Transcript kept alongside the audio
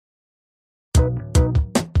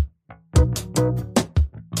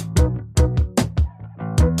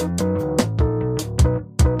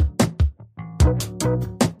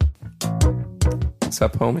What's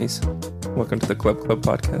up, homies? Welcome to the Club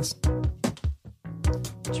podcast.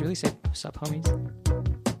 Did you really say what's up, homies?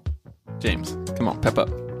 James, come on, pep up.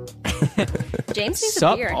 James needs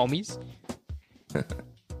Sup, a beer. homies?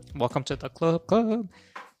 Welcome to the club.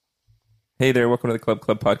 Hey there, welcome to the Club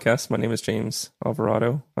podcast. My name is James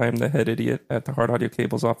Alvarado. I am the head idiot at the Hard Audio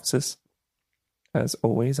Cables offices. As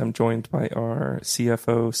always, I'm joined by our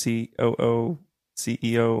CFO, COO,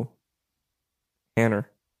 CEO, Hanner.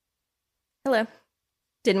 Hello.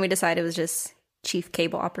 Didn't we decide it was just Chief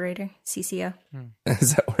Cable Operator, CCO?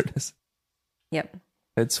 Is that what it is? Yep.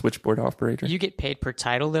 Head switchboard operator. You get paid per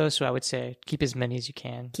title, though, so I would say keep as many as you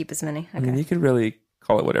can. Keep as many. Okay. I mean, you could really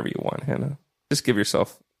call it whatever you want, Hannah. Just give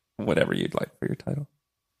yourself whatever you'd like for your title.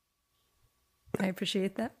 I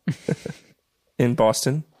appreciate that. In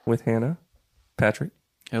Boston with Hannah, Patrick,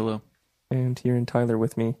 Hello. and here in Tyler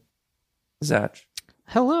with me, Zach.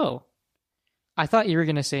 Hello. I thought you were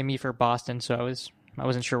going to say me for Boston, so I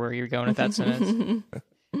wasn't sure where you were going with that sentence.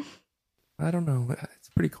 I don't know. It's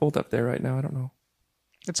pretty cold up there right now. I don't know.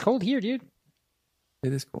 It's cold here, dude.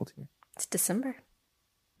 It is cold here. It's December.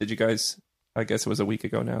 Did you guys, I guess it was a week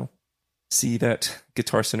ago now, see that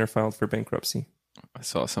Guitar Center filed for bankruptcy? I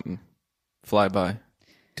saw something fly by.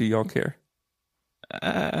 Do y'all care?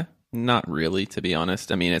 Not really, to be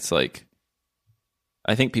honest. I mean, it's like,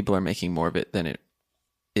 I think people are making more of it than it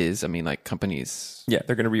is. I mean, like companies Yeah,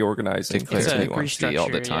 they're going to reorganize and declare It's a bankruptcy all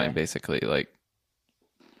the restructure, time, yeah. basically. Like,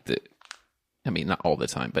 I mean, not all the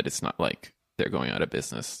time, but it's not like they're going out of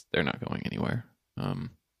business. They're not going anywhere.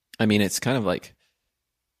 I mean, it's kind of like,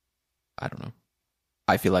 I don't know.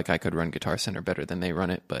 I feel like I could run Guitar Center better than they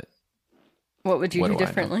run it, but What would you What do do I know?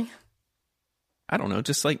 differently? I don't know.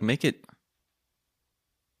 Just like make it,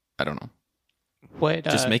 I don't know. What?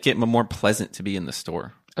 Just make it more pleasant to be in the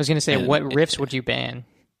store. I was going to say, and what it- riffs would you ban?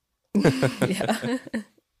 Yeah.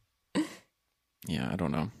 Yeah, I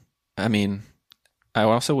don't know. I mean, I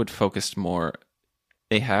also would focus more.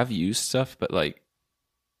 They have used stuff, but like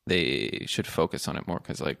they should focus on it more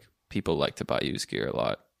because like people like to buy used gear a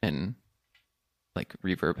lot, and like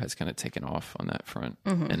Reverb has kind of taken off on that front,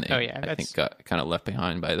 and they, Oh, yeah, I that's- think got kind of left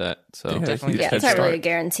behind by that. So They had a Definitely. huge Yeah, head it's not really a start.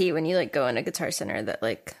 guarantee when you like go in a Guitar Center that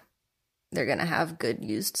like they're gonna have good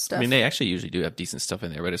used stuff. I mean, they actually usually do have decent stuff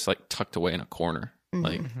in there, but it's like tucked away in a corner.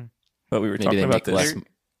 Like But we were maybe talking they about make this. less.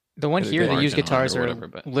 The one Yeah, here, they the used margin on it guitars or are whatever,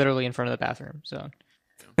 but- literally in front of the bathroom. So,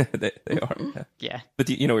 they are. Yeah. yeah. But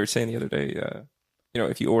we were saying the other day,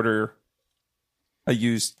 if you order a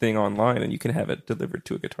used thing online and you can have it delivered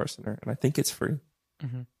to a Guitar Center, and I think it's free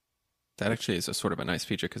That actually is a sort of a nice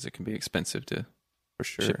feature because it can be expensive to for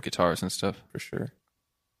sure. ship guitars and stuff. For sure.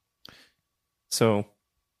 So,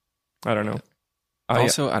 I don't know.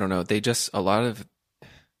 Also, I don't know. They just a lot of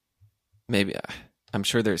maybe I'm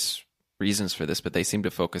sure there's reasons for this, but they seem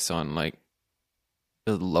to focus on like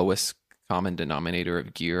the lowest common denominator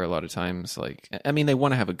of gear a lot of times. Like, I mean, they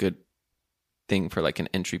want to have a good thing for like an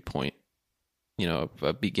entry point,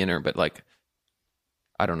 a beginner, but like,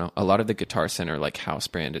 I don't know. A lot of the Guitar Center like house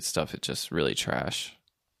branded stuff, it's just really trash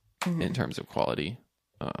in terms of quality.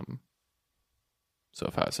 So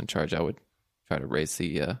if I was in charge, I would try to raise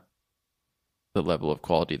the level of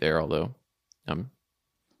quality there, although I'm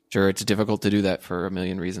sure it's difficult to do that for a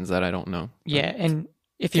million reasons that I don't know. Yeah, and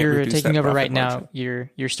if Can't you're reduce taking that over profit right now, margin.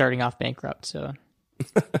 you're starting off bankrupt. So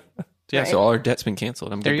Yeah, Right. so all our debt's been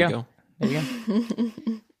canceled. I'm There good you to go. go. there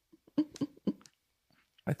you go.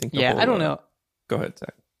 I think. Yeah, I don't know. Go ahead,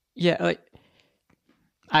 Zach. Yeah,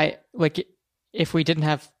 if we didn't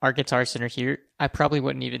have our Guitar Center here, I probably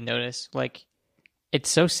wouldn't even notice. Like, it's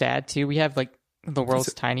so sad too. We have like the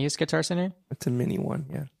world's tiniest Guitar Center. It's a mini one,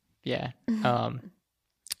 yeah. Yeah.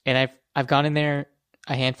 And I've gone in there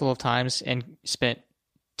a handful of times and spent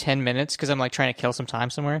 10 minutes because I'm like trying to kill some time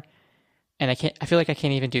somewhere. And I feel like I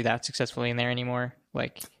can't even do that successfully in there anymore.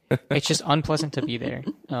 Like, it's just unpleasant to be there.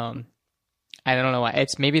 I don't know why.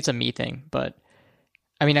 Maybe it's a me thing, but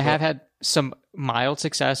I mean, I have had some mild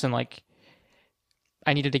success and like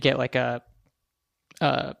I needed to get like a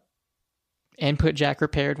input jack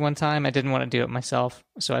repaired one time. I didn't want to do it myself,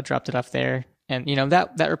 so I dropped it off there. And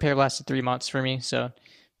that repair lasted 3 months for me. So,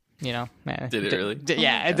 Did it really?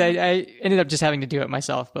 Yeah, I ended up just having to do it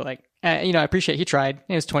myself. But like, I appreciate he tried.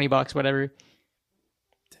 It was $20, whatever.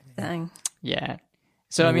 Dang. Yeah.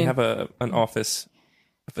 So I we mean, have an office,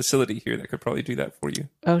 a facility here that could probably do that for you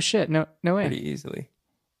oh shit, no way. pretty easily.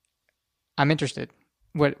 I'm interested.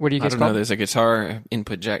 What do you I guys don't know. call? There's a guitar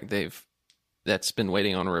input jack that's been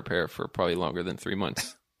waiting on a repair for probably longer than 3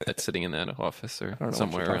 months. that's sitting in that office or I don't know what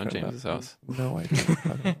somewhere you're around talking James's about. house. No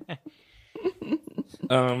idea.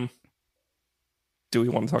 Do we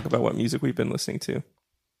want to talk about what music we've been listening to,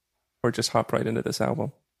 or just hop right into this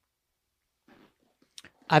album?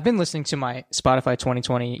 I've been listening to my Spotify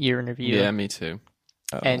 2020 year in review. Yeah, me too.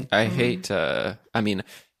 And I hate. I mean,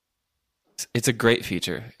 it's a great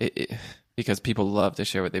feature because people love to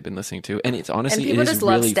share what they've been listening to, and it's honestly people it is just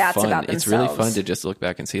love really stats fun. about It's really fun themselves. to just look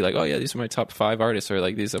back and see, like, oh yeah, these are my top 5 artists, or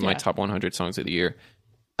like these are my Yeah. top 100 songs of the year.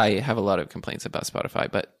 I have a lot of complaints about Spotify,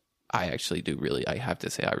 but I actually do really. I have to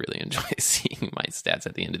say, I really enjoy seeing my stats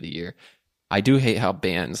at the end of the year. I do hate how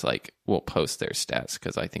bands like will post their stats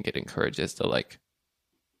because I think it encourages the like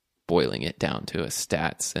boiling it down to a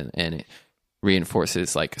stats and it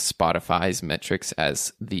reinforces like Spotify's metrics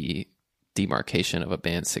as the demarcation of a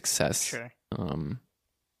band's success. Sure.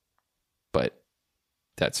 But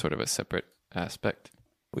that's sort of a separate aspect.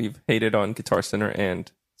 We've hated on Guitar Center and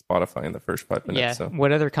Spotify in the first 5 minutes. Yeah. So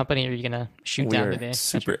What other company are you gonna shoot we down are today?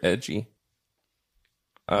 super edgy.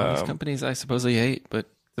 All these companies I supposedly hate, but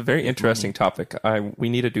It's a very interesting topic. We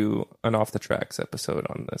need to do an off the tracks episode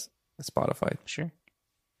on this the Spotify Sure.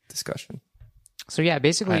 discussion. So yeah,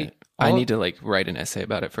 basically, I need to like write an essay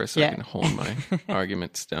about it first so Yeah. I can hold my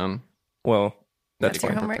arguments down. Well, that's That's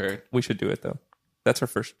your fine. homework. Prepared. We should do it though. That's our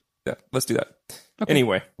first. Yeah, let's do that. Okay.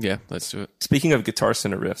 Anyway, Yeah, let's do it. speaking of Guitar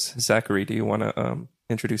Center riffs, Zachary, do you want to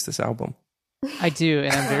introduce this album? I do,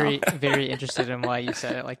 and I'm very, very interested in why you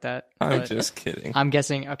said it like that. I'm but just kidding. I'm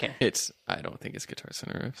guessing. Okay, I don't think it's Guitar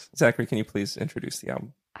Center riffs. Zachary, can you please introduce the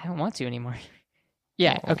album? I don't want to anymore.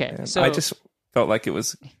 Yeah. Oh, Okay. man. So I just felt like it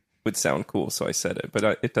would sound cool, so I said it,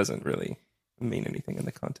 but it doesn't really mean anything in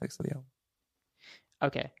the context of the album.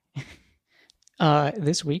 okay.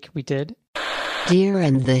 This week we did. Deer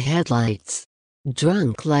and the Headlights.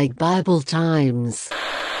 Drunk like Bible times.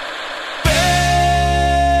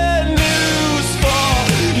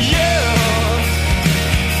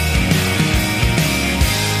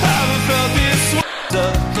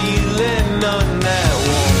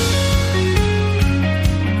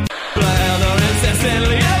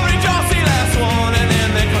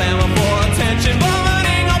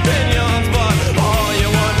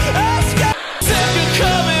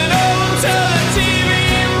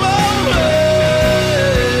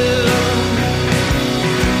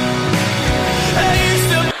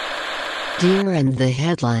 Deer and the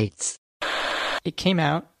Headlights. It came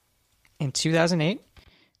out in 2008.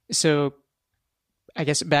 So I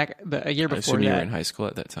guess a year I before assume you were that, in high school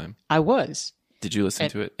at that time. I was. Did you listen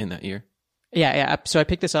And- to it in that year? Yeah. So I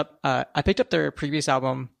picked this up. I picked up their previous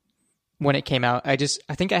album when it came out. I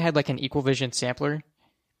think I had like an Equal Vision sampler,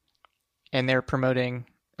 and they're promoting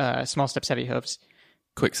Small Steps, Heavy Hopes.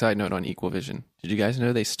 Quick side note on Equal Vision. Did you guys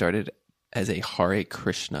know they started as a Hare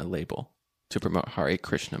Krishna label to promote Hare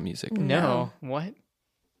Krishna music? No. What?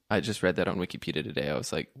 I just read that on Wikipedia today. I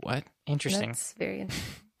was like, what? Interesting. That's very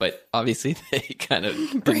interesting. But obviously they kind of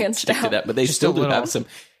Branched stick to out. that. But they Just still a do little. have some.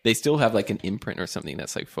 They still have like an imprint or something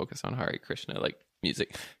that's like focused on Hare Krishna like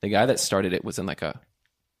music. The guy that started it was in like a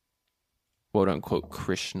quote unquote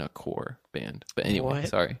Krishna core band. But anyway, What?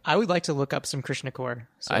 sorry. I would like to look up some Krishna core.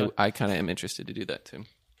 So I kind of am interested to do that too.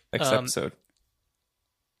 Next episode.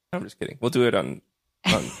 I'm just kidding. We'll do it on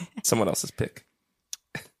someone else's pick.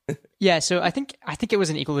 yeah, so I think it was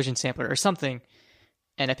an Equal Vision sampler or something,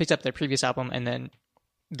 and I picked up their previous album, and then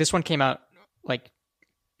this one came out like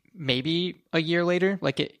maybe a year later.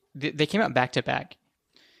 Like they came out back to back.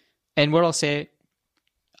 And what I'll say,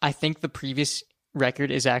 I think the previous record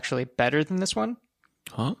is actually better than this one,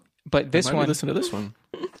 Huh? but this Why don't we one listen to this one.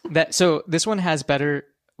 this one has better,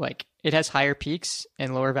 like it has higher peaks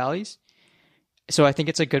and lower valleys. So I think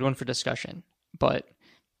it's a good one for discussion. But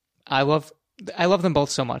I love them both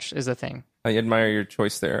so much is the thing. I admire your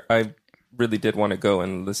choice there. I really did want to go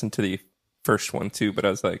and listen to the first one too, but I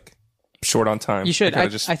was like short on time. You should. gotta I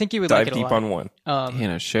just think you would dive like it a deep lot. on one.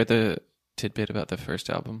 Hannah, share the tidbit about the first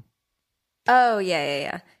album. Oh,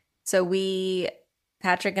 yeah. So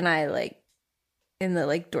Patrick and I, like, in the,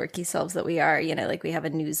 like, dorky selves that we are, you know, like, we have a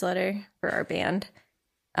newsletter for our band.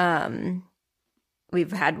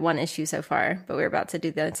 We've had one issue so far, but we're about to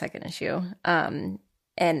do the second issue. And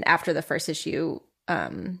after the first issue,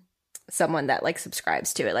 someone that, like,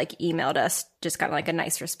 subscribes to it, like, emailed us just kind of, like, a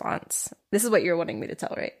nice response. This is what you're wanting me to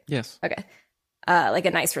tell, right? Yes. Okay. Like,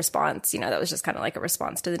 a nice response, you know, that was just kind of, like, a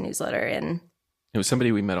response to the newsletter. And It was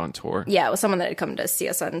somebody we met on tour. yeah, it was someone that had come to see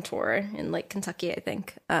us on tour in like Kentucky, I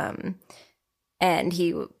think. And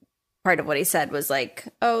part of what he said was like,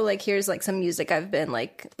 oh, like here's like some music I've been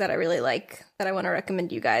like that I really like that I want to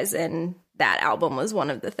recommend you guys. And that album was one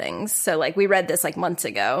of the things. So like we read this like months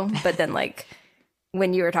ago, but then like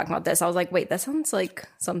when you were talking about this, I was like, wait, that sounds like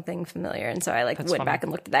something familiar. And so I like That's went funny. back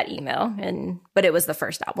and looked at that email, but it was the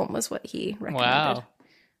first album was what he recommended. Wow.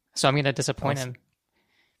 So I'm gonna disappoint him.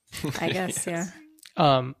 I guess, yeah.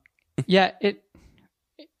 Yeah,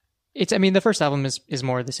 it's. I mean, the first album is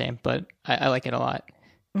more of the same, but I like it a lot.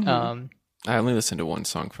 Mhm. I only listened to one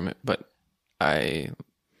song from it, but I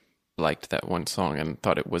liked that one song and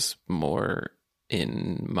thought it was more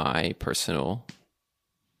in my personal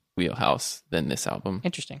wheelhouse than this album.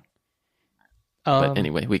 Interesting. But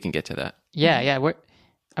anyway, we can get to that. Yeah. I'm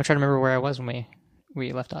trying to remember where I was when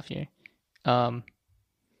we left off here.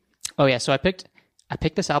 Oh yeah, so I picked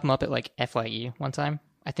this album up at like FYE one time.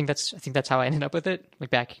 I think that's how I ended up with it. Like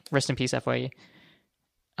back, rest in peace FYE.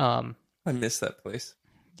 I miss that place.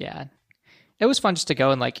 Yeah, it was fun just to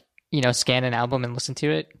go and like scan an album and listen to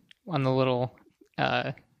it on the little they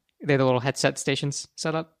had the little headset stations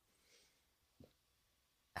set up.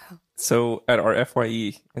 So at our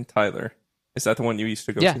FYE in Tyler, is that the one you used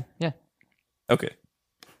to go to? Yeah. Okay.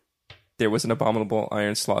 There was an Abominable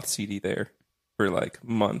Iron Sloth CD there for like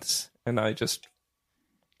months, and I just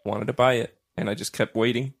wanted to buy it, and I just kept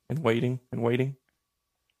waiting and waiting and waiting.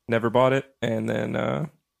 Never bought it, and then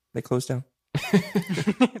they closed down.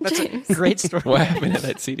 That's a great story. What happened to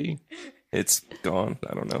that CD? It's gone.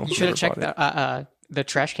 I don't know. You should have Never checked bought the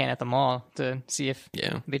trash can at the mall to see if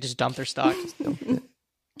Yeah. they just dumped their stock. it.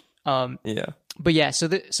 Yeah. But yeah, so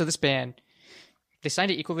this band, they signed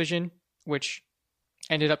to Equalvision, which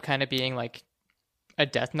ended up kind of being like a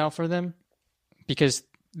death knell for them because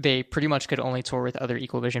they pretty much could only tour with other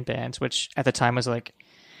Equalvision bands, which at the time was like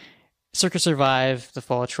Circus Survive, The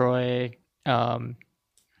Fall of Troy, Not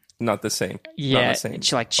the same. yeah, Not the same.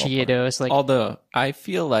 like Chiodos, like Although I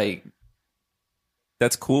feel like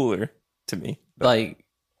That's cooler to me.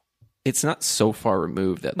 it's not so far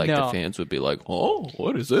removed that like No. the fans would be like, "Oh,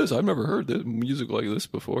 what is this? I've never heard this music like this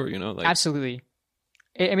before." Like absolutely.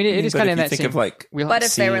 I mean, it is But kind if of you that think same of like wheelhouse. But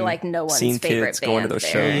if they were Seeing- like no one's seeing favorite kids going to band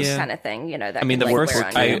those there, shows. Yeah. kind of thing, that I mean, could, the like, first wear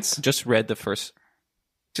on I you. just read the first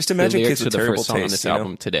just the imagine lyrics kids to with the terrible first song on taste. this You know?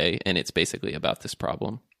 album today, and it's basically about this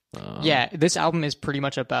problem. yeah, this album is pretty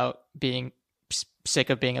much about being sick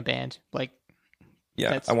of being a band. Like, Yeah,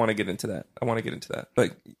 That's- I want to get into that.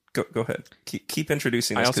 But go ahead. Keep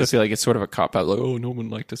introducing I this. also 'cause feel like it's sort of a cop out, like, "Oh, no one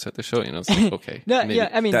liked us at the show." It's like, okay, no, maybe. yeah,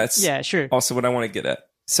 I mean, That's- yeah, sure. also what I want to get at.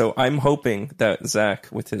 So I'm hoping that Zach,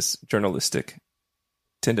 with his journalistic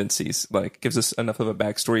tendencies, like gives us enough of a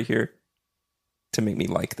backstory here to make me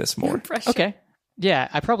like this more. Pressure. Okay. Yeah,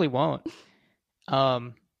 I probably won't.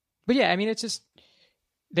 But yeah, I mean, it's just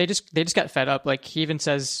they just got fed up. Like he even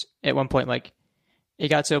says at one point, like it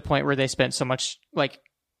got to a point where they spent so much like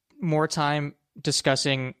more time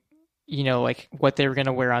discussing, like what they were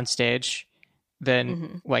gonna wear on stage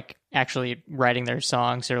than like actually writing their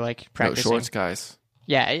songs or like No practicing. shorts, guys.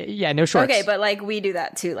 Yeah, no shorts. Okay, but like we do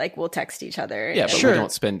that too. Like we'll text each other. Yeah, but Sure. we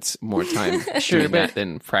don't spend more time Sure, doing but- that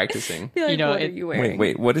than practicing. Be like, you know, what are it- you wearing?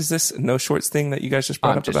 Wait, what is this no shorts thing that you guys just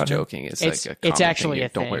brought I'm up just about him? joking. It's It's- like a it's common actually thing. a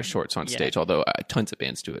Don't wear thing. shorts on Yeah. stage. Although tons of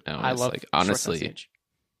bands do it now. I It's love like shorts on honestly, stage.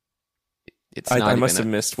 it's I not must even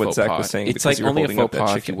have a missed what faux Zach pas. was saying It's because like you were only a holding up faux that pas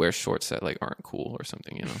if you chicken. wear shorts that like aren't cool or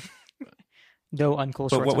something. No uncool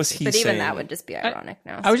shorts. But what on was stage. he But even saying? that would just be ironic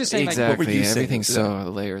now. I was just saying, like, What were Exactly. you saying Everything's to so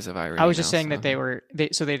layers of irony. I was just now, saying that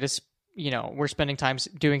so. they just were spending time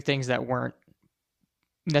doing things that weren't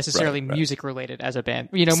necessarily Right. music related as a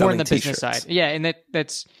band. More Selling on the business t-shirts. side. Yeah, and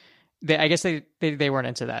I guess they weren't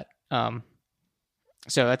into that.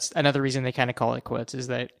 So that's another reason they kind of call it quits is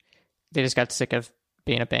that they just got sick of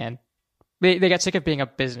being a band. They got sick of being a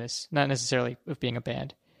business, not necessarily of being a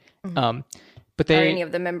band. But Are they any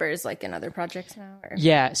of the members like in other projects now? Or?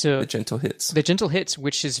 yeah. So The gentle hits. the Gentle Hits,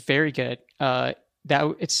 which is very good.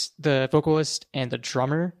 It's the vocalist and the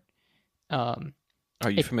drummer. Are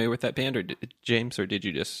you familiar with that band, or James, or did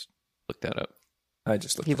you just look that up? I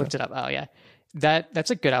just looked. He looked it up. Oh yeah, that's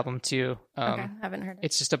a good album too. Okay, haven't heard it.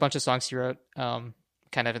 It's just a bunch of songs he wrote, kind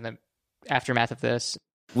of in the aftermath of this.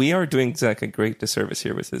 We are doing Zach a great disservice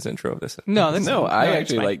here with his intro of this. No, that's No, I it's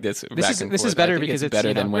actually fine. like this. This back is- and this is forth. better I think because it's, better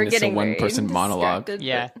you know, than We're when it's a getting very one-person monologue. distracted,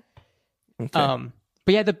 Yeah. Okay.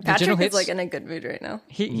 But yeah, the Gentle Patrick Hits. is like in a good mood right now.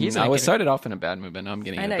 he's I in a was good- started off in a bad mood, but now I'm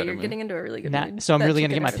getting I in a know better you're mood. getting into a really good Nah, mood. so I'm That really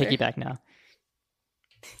gonna chicken get my over there. piggyback now.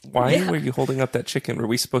 Why Yeah. were you holding up that chicken? Were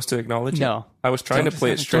we supposed to acknowledge it? No. I was trying Don't to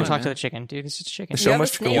play it just straight. Don't talk man. to the chicken, dude. This is chicken. The show have a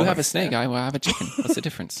must go snake. You on. have a snake. I will have a chicken. What's the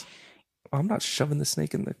difference? I'm not shoving the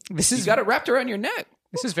snake in the. This You is got it wrapped around your neck.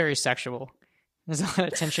 this is very sexual. There's a lot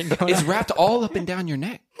of tension going It's on. wrapped all up and down your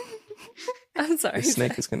neck. I'm sorry. The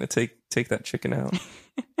snake is going to take that chicken out.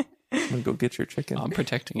 I'm going to go get your chicken. I'm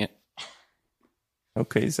protecting it.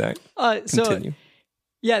 Okay, Zach. So Continue.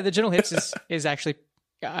 Yeah, the Gentle Hits is actually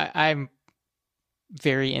I'm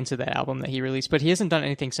very into that album that he released, but he hasn't done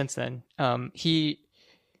anything since then.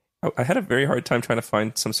 I had a very hard time trying to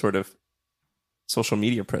find some sort of social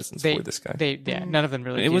media presence for this guy. None of them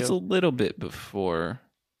really. It do. was a little bit before.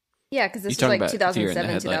 Yeah, because this was talking like about Deer in the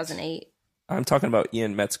 2007, Headlights? 2008. I'm talking about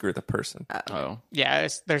Ian Metzger, the person. Oh, Yeah,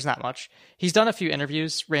 there's not much. He's done a few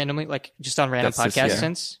interviews randomly, like just on random That's podcasts this- yeah.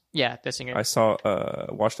 since. Yeah, the singer. I saw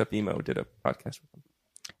Washed Up Emo did a podcast with him.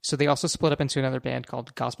 So they also split up into another band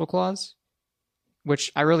called Gospel Claws,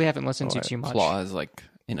 which I really haven't listened to Oh, too much. clause like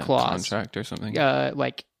in a Clause. contract or something.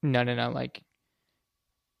 Like no, like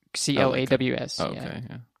CLAWS. Oh, okay,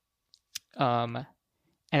 yeah.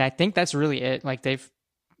 And I think that's really it. Like they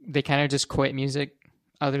kind of just quit music.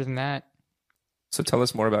 Other than that, So tell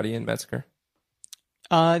us more about Ian Metzger.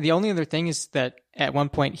 the only other thing is that at one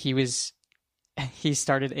point he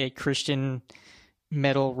started a Christian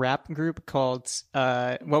metal rap group called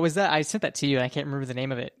what was that? I sent that to you and I can't remember the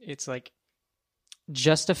name of it. It's like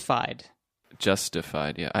Justified.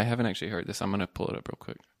 Justified. Yeah, I haven't actually heard this. I'm gonna pull it up real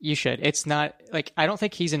quick. You should. It's not like I don't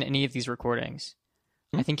think he's in any of these recordings.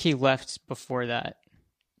 I think he left before that.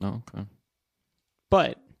 Oh, okay.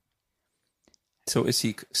 But So is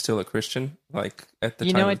he still a Christian? Like at the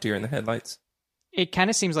You time know of what? Deer in the Headlights? it kind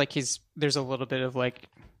of seems like there's a little bit of like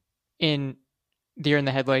in Deer in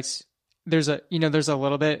the Headlights. There's a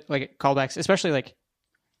little bit like callbacks, especially like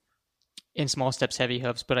in Small Steps, Heavy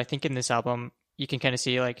Hooves. But I think in this album, you can kind of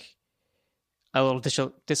see like a little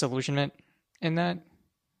disillusionment in that.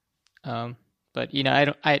 But he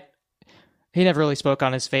never really spoke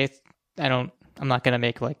on his faith. I'm not going to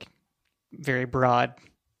make like very broad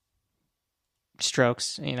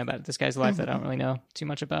strokes, about this guy's life that I don't really know too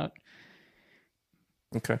much about.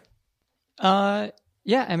 Okay.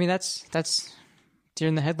 Yeah, I mean that's Deer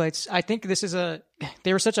in the Headlights. I think this is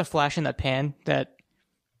they were such a flash in the pan that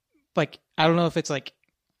like I don't know if it's like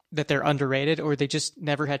that they're underrated or they just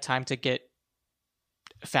never had time to get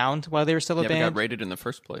found while they were still a Never band. got rated in the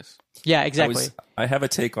first place. Yeah, exactly. I have a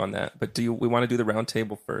take on that, but we want to do the round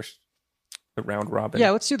table first? The round robin?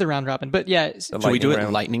 Yeah, let's do the round robin. But yeah, The Should we do it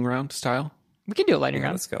round? lightning round style? we can do a lightning Yeah,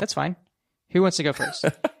 round. let's go. That's fine. Who wants to go first?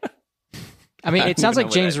 I mean, I it don't sounds even like know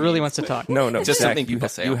what James that really means. wants to talk. No, Just Zach, something people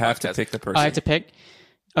say You on have to podcasts. pick the person. I have to pick.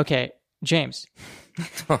 Okay, James.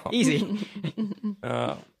 Easy.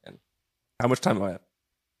 Oh, man. How much time do I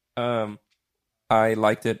have? I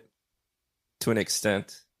liked it to an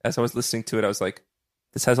extent. As I was listening to it, I was like,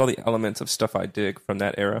 this has all the elements of stuff I dig from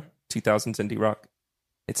that era, 2000s indie rock.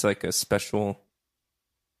 It's like a special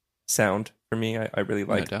sound for me. I really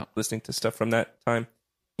like doubt. listening to stuff from that time.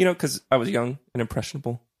 Because I was young and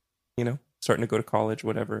impressionable, starting to go to college,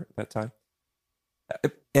 whatever, at that time.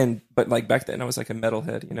 But like back then I was like a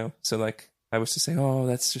metalhead, so like I was to say, oh,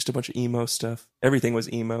 that's just a bunch of emo stuff. Everything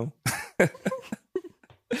was emo.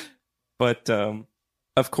 But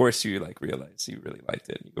of course you like realize you really liked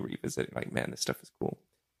it and you go revisit it like, man, this stuff is cool.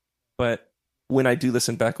 But when I do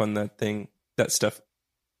listen back on that stuff,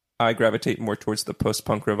 I gravitate more towards the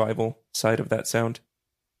post-punk revival side of that sound.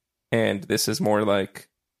 And this is more like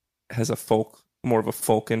has more of a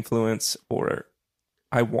folk influence, or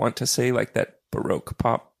I want to say like that Baroque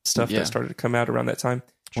pop stuff Yeah. that started to come out around that time.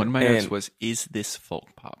 One of my And- notes was, "Is this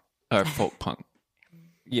folk pop or folk punk?"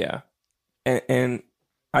 Yeah. And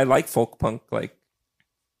I like folk punk, like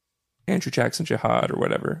Andrew Jackson Jihad or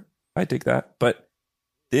whatever. I dig that. But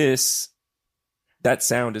that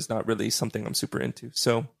sound is not really something I'm super into.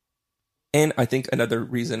 So, and I think another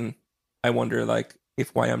reason I wonder like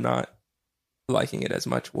if why I'm not liking it as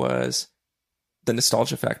much was the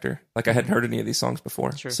nostalgia factor. Like I hadn't heard any of these songs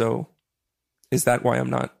before. Sure. So is that why I'm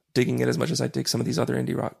not digging it as much as I dig some of these other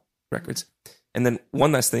indie rock records? And then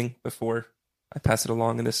one last thing before I pass it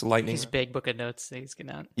along in this lightning. His big book of notes that he's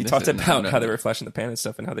getting out. You This talked is- about no. how they were flashing the pan and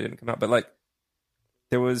stuff and how they didn't come out. But like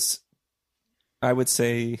there was, I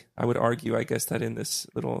would argue, I guess, that in this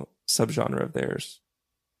little subgenre of theirs,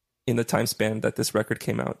 in the time span that this record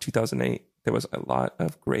came out, 2008, there was a lot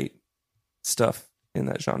of great stuff in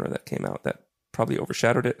that genre that came out that probably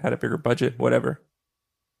overshadowed it, had a bigger budget, whatever.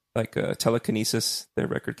 Like Telekinesis, their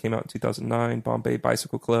record came out in 2009. Bombay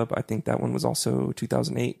Bicycle Club, I think that one was also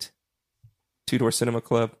 2008. Two Door Cinema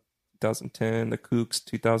Club, 2010. The Kooks,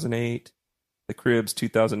 2008. The Cribs,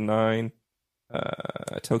 2009.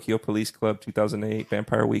 Tokyo Police Club, 2008.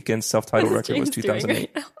 Vampire Weekend, self-titled record was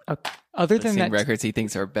 2008. Other The than same that, records he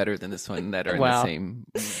thinks are better than this one that are in Wow. the same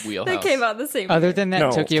wheelhouse. They came out the same other year. than that,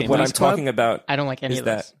 No, Tokyo what I'm Police Club, talking about I don't like any is of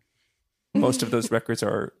those. that most of those records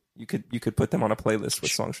are you could put them on a playlist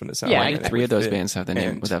with songs from this album. Yeah, and Like it three would of those fit. bands have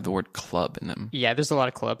And- have the word club in them. Yeah, there's a lot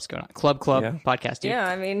of clubs going on. Club Yeah. podcast. Dude. Yeah,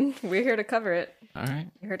 I mean, we're here to cover it. All right.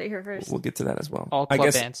 You heard it here first. We'll get to that as well. All I club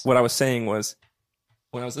guess bands. what I was saying was,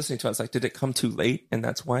 when I was listening to it, I was like, did it come too late? And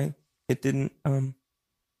that's why it didn't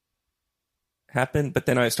happen. But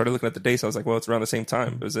then I started looking at the dates. I was like, well, it's around the same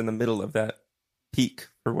time. It was in the middle of that peak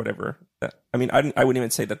or whatever. I wouldn't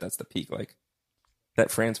even say that that's the peak. Like,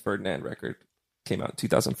 that Franz Ferdinand record came out in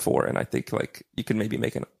 2004. And I think, like, you could maybe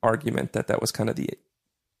make an argument that that was kind of the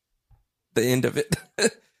end of it.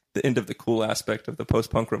 The end of the cool aspect of the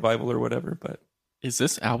post-punk revival or whatever. But Is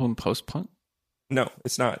this album post-punk? no,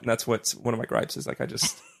 it's not. And that's what's one of my gripes is, like, I'm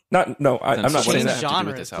not What does saying that that. have to do with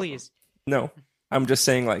Genres, this album? please. No, I'm just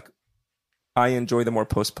saying, like, I enjoy the more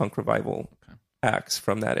post-punk revival acts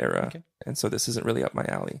from that era. Okay. And so this isn't really up my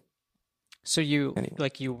alley. So you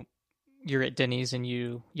Anyway. you're at Denny's and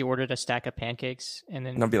you ordered a stack of pancakes and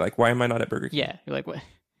then And I'll be like, why am I not at Burger King? yeah, you're like, what?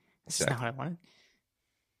 This Exactly. is not what I wanted.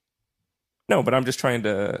 No, but I'm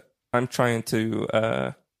trying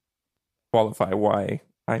to qualify why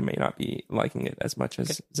I may not be liking it as much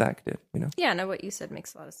as Zach did, you know? Yeah, no, what you said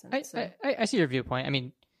makes a lot of sense. So. I see your viewpoint. I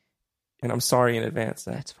mean, And I'm sorry in advance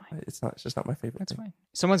that that's fine. it's just not my favorite That's thing. fine.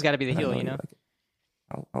 Someone's got to be the And I heel, you know. like it.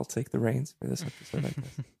 I'll take the reins for this episode, I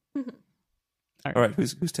guess. All All right,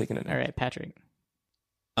 who's taking it now? All right, Patrick.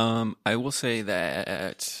 I will say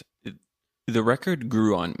that the record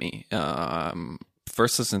grew on me.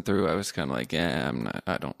 First listen through, I was kind of like,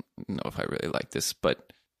 I don't know if I really like this.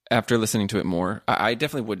 But after listening to it more, I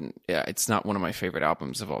definitely wouldn't. Yeah, it's not one of my favorite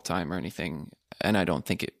albums of all time or anything, and I don't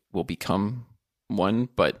think it will become one.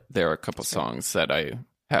 But there are a couple songs that I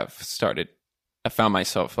have started. I found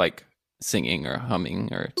myself like singing or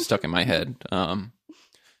humming or stuck in my head.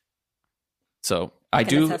 So I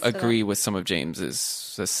can do attest to agree with some of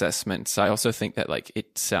James's assessments. I also think that like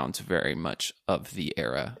it sounds very much of the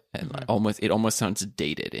era, and like, it almost sounds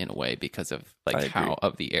dated in a way because of I like agree. how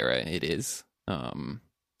of the era it is.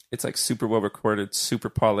 It's like super well recorded, super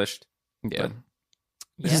polished. Yeah, But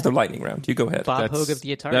this is the lightning round. You go ahead. Bob Hogue of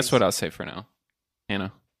the Atari. that's what I'll say for now.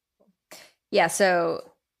 Hannah, Yeah, so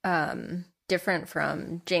different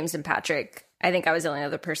from James and Patrick, I think I was the only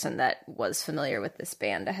other person that was familiar with this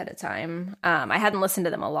band ahead of time. I hadn't listened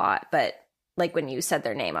to them a lot, but like when you said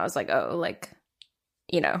their name, I was like, oh, like,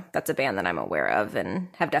 you know, that's a band that I'm aware of and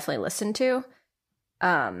have definitely listened to.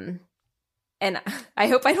 And I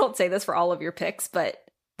hope I don't say this for all of your picks, but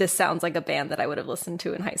this sounds like a band that I would have listened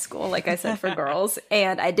to in high school, like I said, for girls.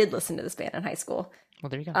 And I did listen to this band in high school. Well,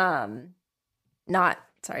 there you go.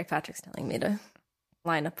 Sorry, Patrick's telling me to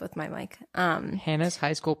line up with my mic. Hannah's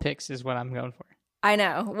high school picks is what I'm going for. I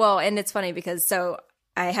know. Well, and it's funny because so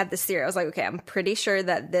I had this theory. I was like, okay, I'm pretty sure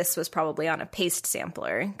that this was probably on a paste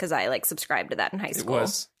sampler because I like subscribed to that in high It school.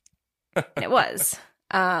 was. And it was.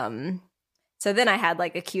 So then I had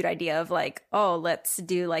like a cute idea of like, oh, let's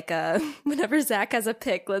do like whenever Zach has a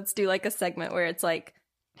pick, let's do like a segment where it's like,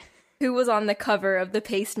 who was on the cover of the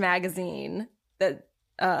Paste magazine that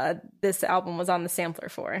this album was on the sampler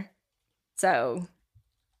for. So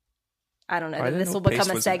I don't know I that didn't this know will Paste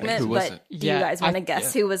become a was a segment, magazine. Who was but it? do Yeah, you guys want to I-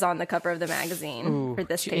 guess who was on the cover of the magazine Ooh, for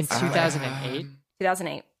this in Paste? 2008.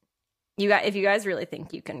 2008. If you guys really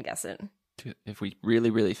think you can guess it. if we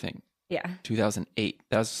really think Yeah. 2008,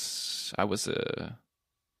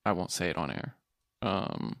 I won't say it on air.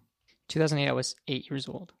 2008, I was 8 years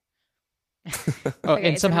old. Okay, and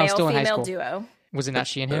it's somehow a still in high male-female school. duo. Was it not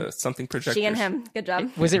she and him? Something projectors. She and him. Good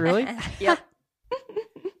job. Was it really? Yep.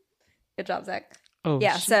 Good job, Zach. Oh,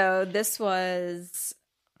 Yeah, shit. so the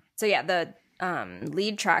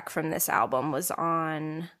lead track from this album was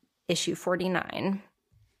on issue 49,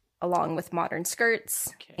 along with Modern Skirts,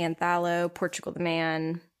 Okay. Anthalo, Portugal the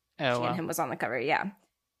Man. Oh, She wow. and him was on the cover, yeah.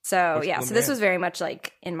 So Portugal yeah, the so this Man. was very much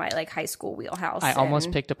like in my like high school wheelhouse. I almost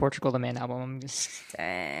and- picked a Portugal the Man album. I'm just-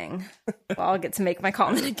 Dang. Well, I'll get to make my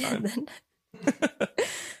comment again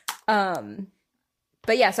then.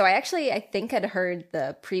 But yeah, so I think I'd heard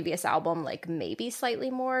the previous album like maybe slightly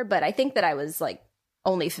more, but I think that I was like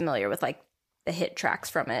only familiar with like the hit tracks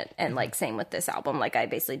from it, and like same with this album, like I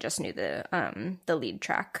basically just knew the lead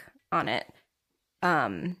track on it.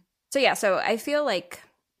 So yeah, so I feel like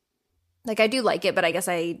I do like it, but I guess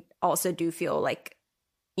I also do feel like,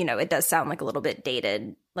 you know, it does sound like a little bit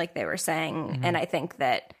dated, like they were saying. And I think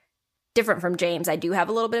that different from James, I do have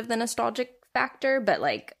a little bit of the nostalgic factor, but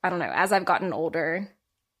like, I don't know, as I've gotten older,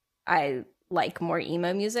 I like more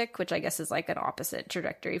emo music, which I guess is like an opposite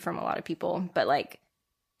trajectory from a lot of people. But like,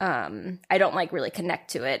 I don't like really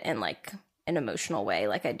connect to it in like an emotional way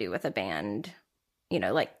like I do with a band, you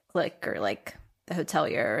know, like Click or like The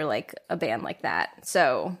Hotelier or like a band like that.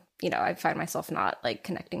 So, you know, I find myself not like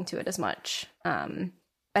connecting to it as much. But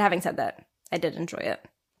having said that, I did enjoy it.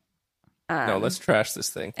 No, let's trash this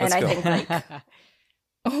thing. And Let's I go. think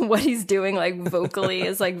like what he's doing like vocally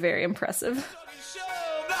is like very impressive.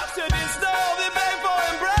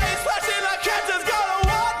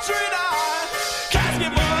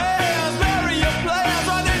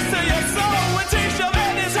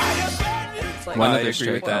 Like, One I other agree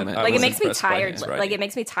straight with that. comment. I like it was makes me impressed by tired. his Like writing. it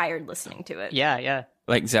makes me tired listening to it. Yeah.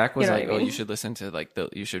 Like Zach was You know like, what I "Oh, mean? you should listen to like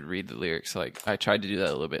you should read the lyrics." Like I tried to do that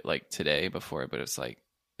a little bit like today before, but it's like,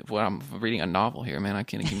 well, I'm reading a novel here, man. I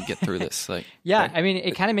can't even get through this. Like, Yeah, I mean,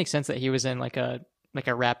 it kind of makes sense that he was in like a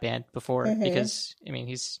rap band before because I mean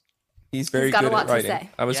he's Very got a good lot at to writing. say.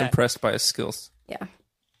 I was Yeah. impressed by his skills. Yeah.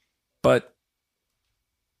 But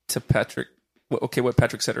to Patrick, what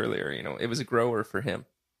Patrick said earlier, it was a grower for him.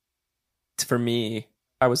 For me,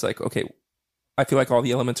 I was like, okay, I feel like all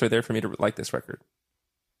the elements are there for me to like this record.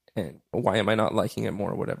 And why am I not liking it more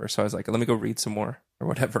or whatever? So I was like, let me go read some more or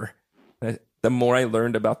whatever. And the more I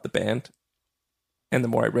learned about the band and the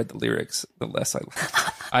more I read the lyrics, the less I liked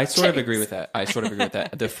it. I sort of agree with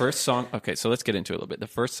that. The first song. Okay, so let's get into it a little bit. The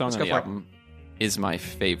first song on go the for it. album is my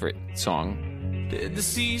favorite song. Did the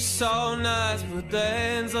seesaw nights put their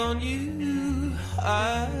hands on you?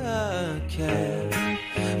 I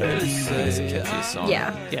can't really say. It's a catchy song.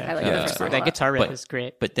 Yeah. yeah, I like yeah. the first one a that lot. guitar riff But- is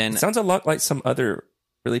great. But then It sounds a lot like some other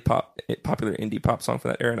really popular indie pop song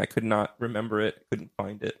from that era, and I could not remember it, couldn't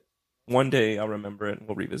find it. One day I'll remember it and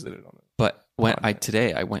we'll revisit it on it. But when Oh,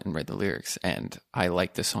 today I went and read the lyrics, and I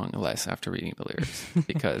liked the song less after reading the lyrics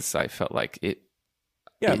because I felt like it.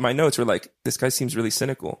 Yeah, It- my notes were like, this guy seems really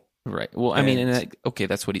cynical. Right. Well, I mean, And- okay,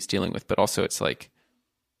 that's what he's dealing with, but also it's like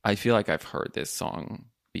I feel like I've heard this song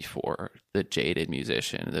before. The jaded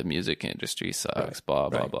musician, the music industry sucks. Right, Blah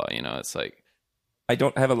blah right. blah. It's like I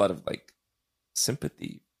don't have a lot of like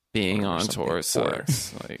sympathy. being Or on something. tour Or-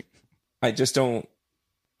 sucks. Like I just don't.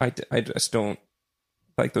 I just don't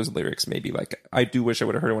like those lyrics. Maybe like I do wish I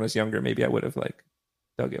would have heard it when I was younger. Maybe I would have like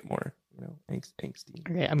dug it more. Angsty.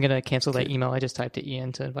 Okay, I'm gonna cancel that Good. email I just typed to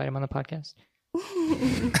Ian to invite him on the podcast.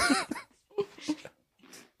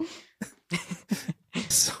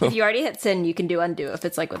 So If you already hit send, you can do undo if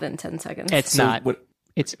it's like within 10 seconds. It's so not. what-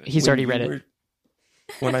 He's when already you read it. were-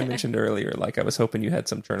 When I mentioned earlier, like I was hoping you had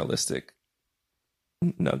some journalistic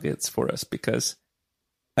nuggets for us because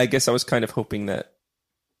I guess I was kind of hoping that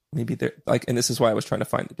maybe there, like, and this is why I was trying to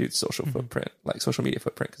find the dude's social footprint, like social media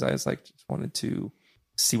footprint, because I was like, just wanted to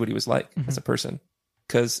see what he was like as a person.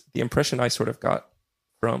 Because the impression I sort of got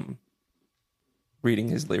from reading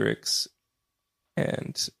his lyrics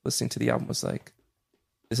and listening to the album was like,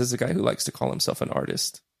 this is a guy who likes to call himself an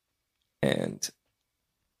artist. And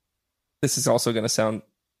this is also going to sound,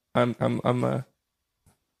 I'm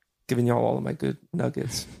giving y'all all of my good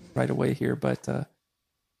nuggets right away here, but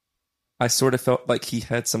I sort of felt like he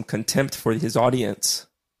had some contempt for his audience,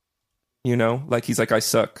 like he's like, I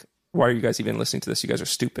suck. Why are you guys even listening to this? You guys are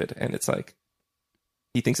stupid. And it's like,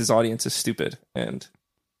 he thinks his audience is stupid. And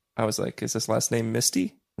I was like, is his last name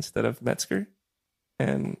Misty instead of Metzger?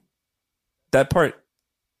 And that part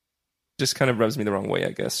just kind of rubs me the wrong way,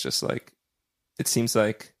 I guess. Just like, it seems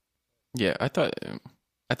like, yeah, I thought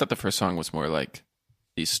the first song was more like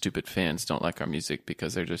these stupid fans don't like our music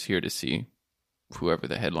because they're just here to see whoever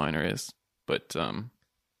the headliner is. But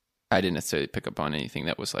I didn't necessarily pick up on anything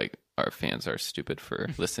that was like our fans are stupid for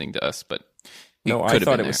listening to us. But no, I could have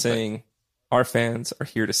thought been it was there, but- saying our fans are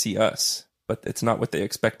here to see us, but it's not what they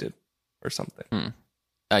expected or something.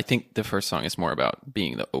 I think the first song is more about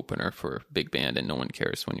being the opener for big band and no one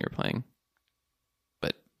cares when you're playing.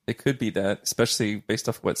 But It could be that, especially based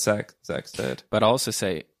off what Zach said. I'll also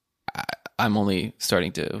say I'm only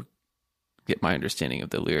starting to get my understanding of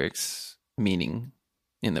the lyrics meaning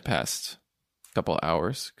in the past couple of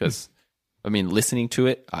hours because I mean, listening to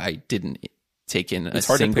it, I didn't take in a It's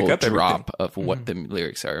hard to pick single up drop of what the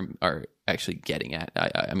lyrics are actually getting at.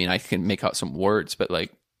 I mean, I can make out some words, but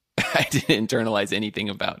like I didn't internalize anything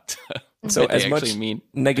about So what as they much actually mean.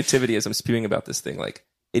 negativity as I'm spewing about this thing, like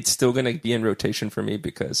it's still going to be in rotation for me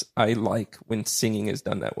because I like when singing is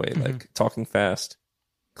done that way, like talking fast,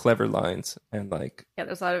 clever lines, and like Yeah,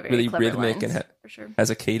 there's a lot of very really clever rhythmic lines, and for sure. has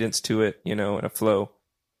a cadence to it, and a flow.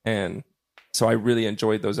 And so I really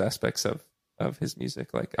enjoyed those aspects of his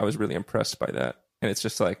music. Like I was really impressed by that. And it's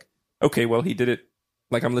just like, okay, well, he did it.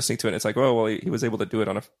 Like I'm listening to it and it's like, oh, well, he was able to do it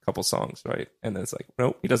on a couple songs, right? And then it's like,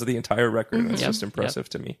 nope, he does it the entire record. And it's Yep. just impressive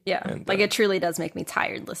to me. Yeah, And, like it truly does make me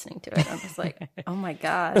tired listening to it. I'm just like, oh my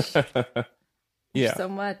gosh, yeah. so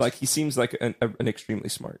much. Like he seems like an extremely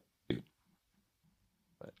smart dude.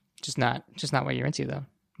 Just not what you're into though.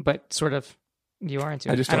 But sort of you are into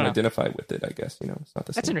it. I just don't know. identify with it, I guess. It's not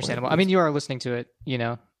the same That's way. understandable. I mean, you are listening to it,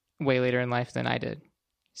 way later in life than I did.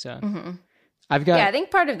 So Mm-hmm. I've got Yeah, I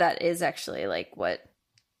think part of that is actually like what,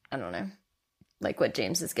 I don't know, like what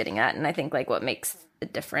James is getting at. And I think like what makes the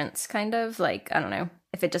difference kind of like, I don't know,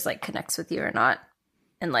 if it just like connects with you or not.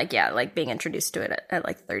 And like, yeah, like being introduced to it at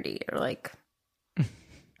like 30 or like, all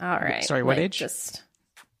right. Sorry, what like, age? Just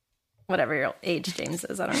whatever your age James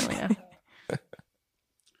is. I don't really know.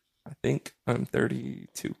 I think I'm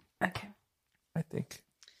 32. Okay. I think.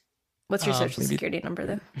 What's your social maybe- security number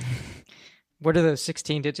though? what are those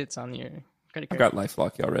 16 digits on your credit I've card? got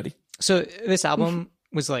LifeLock already. So this album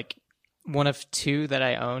was like one of two that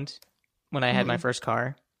I owned when I had my first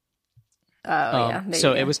car. Oh, yeah. there So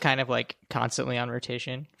you go. it was kind of like constantly on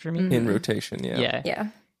rotation for me. In rotation, yeah. Yeah.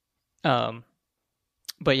 Yeah.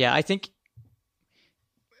 But yeah, I think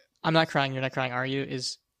I'm Not Crying, You're Not Crying, Are You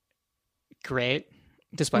is great,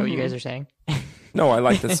 despite what you guys are saying. No, I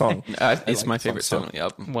like the song. It's like my the favorite song song on the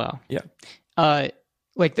album. Wow. Yeah.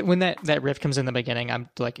 Like when that riff comes in the beginning, I'm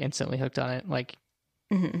like instantly hooked on it. Like,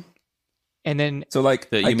 Mhm. and then So like,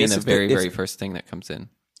 You I mean guess the if very, if- very first thing that comes in?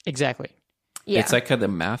 exactly, Yeah. It's like the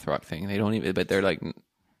math rock thing. They don't even, but they're like,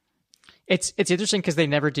 it's interesting because they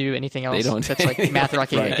never do anything else. They don't- That's like math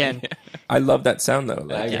rocking Right. again. I love that sound though.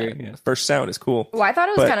 Like, I agree, yeah. the first sound is cool. Well, I thought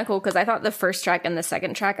it was But- kind of cool because I thought the first track and the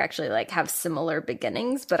second track actually like have similar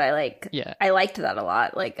beginnings, but I liked that a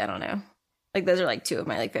lot. Like, I don't know. Like those are like two of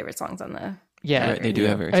my like favorite songs on the Yeah, Right, they do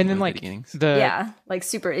have very and then similar like beginnings. the like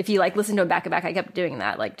super. If you like listen to them back to back, I kept doing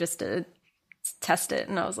that like just to test it,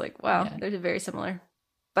 and I was like, wow, Yeah. they're very similar.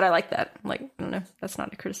 But I like that. Like, I don't know. That's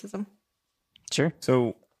not a criticism. sure.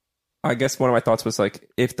 So I guess one of my thoughts was like,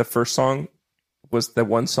 if the first song was the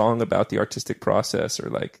one song about the artistic process or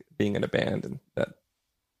like being in a band and that,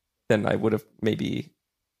 then I would have maybe,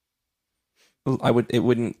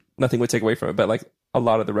 nothing would take away from it. But like a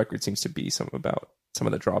lot of the record seems to be about some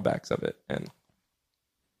of the drawbacks of it. And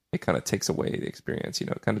it kind of takes away the experience,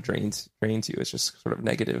 it kind of drains you. It's just sort of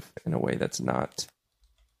negative in a way that's not,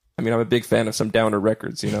 I mean, I'm a big fan of some downer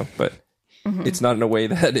records, but it's not in a way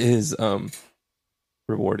that is,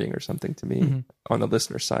 rewarding or something to me on the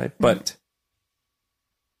listener side, but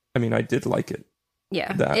I mean, I did like it,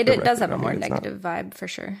 Yeah, the it record. does have I a mean, more it's not- negative vibe for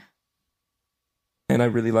sure. and I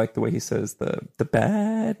really like the way he says the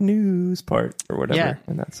bad news part or whatever Yeah.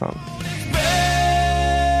 in that song.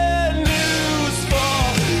 Bad news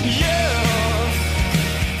for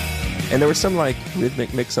you. And there were some like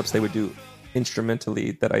rhythmic mix-ups they would do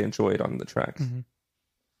instrumentally that I enjoyed on the tracks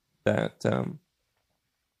that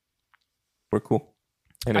were cool,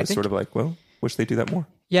 and it I was think- sort of like, well, wish they do that more.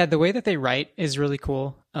 Yeah, the way that they write is really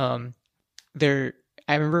cool. I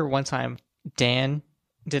remember one time Dan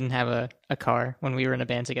didn't have a car when we were in a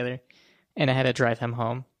band together, and I had to drive him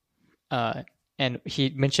home. And he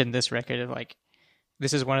mentioned this record of like,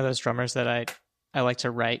 this is one of those drummers that I like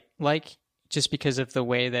to write like, just because of the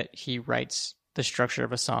way that he writes the structure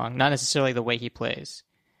of a song, not necessarily the way he plays,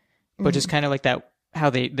 but just kind of like that, how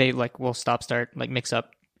they like will stop, start, like mix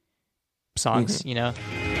up songs, And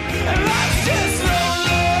life's just lonely.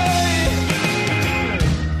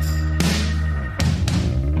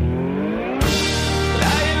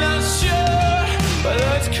 I ain't not sure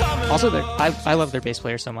whether it's coming. Also, I love their bass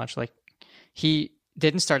player so much. Like, he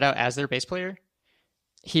didn't start out as their bass player.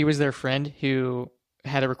 He was their friend who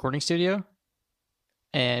had a recording studio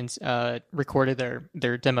and recorded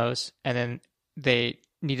their demos, and then they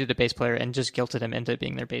needed a bass player and just guilted him into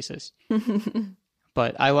being their bassist.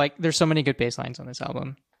 But there's so many good bass lines on this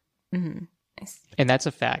album. Nice. And that's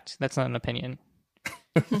a fact. That's not an opinion.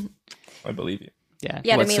 I believe you. Yeah.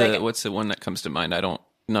 Yeah, to what's me, the like, what's the one that comes to mind? I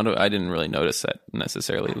didn't really notice that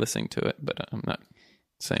necessarily listening to it, but I'm not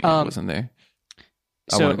saying it wasn't there.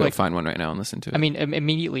 I So, want to go like, find one right now and listen to it. I mean,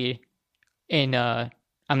 immediately in I'm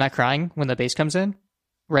Not Crying, when the bass comes in,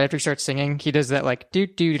 right after he starts singing, he does that like do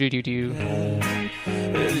do do do do.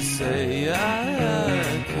 Really say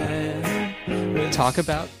I can. Talk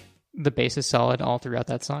about the bass is solid all throughout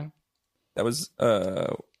that song. That was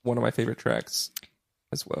one of my favorite tracks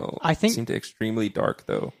as well. I think- it seemed extremely dark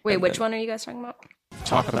though. wait, And which then- one are you guys talking about?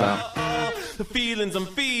 Talk about. The feelings I'm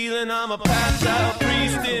feeling, I'm a passed out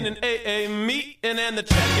priest in an AA meeting, and the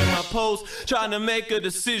check in my post, trying to make a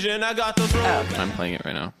decision. I got those wrong. I'm playing it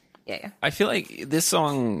right now. Yeah. I feel like this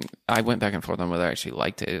song, I went back and forth on whether I actually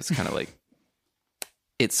liked it. It's kind of like,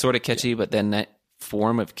 it's sort of catchy, but then that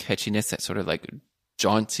form of catchiness, that sort of like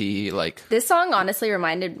jaunty, like, This song honestly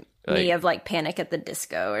reminded me Like- of like Panic at the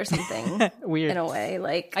Disco or something Weird. in a way.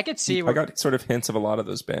 Like, I could see I where got sort of hints of a lot of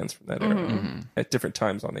those bands from that era at different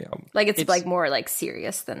times on the album. like it's It's- like more like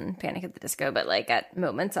serious than Panic at the Disco, but like at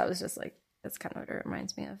moments I was just like, that's kind of what it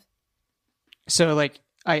reminds me of. So, like,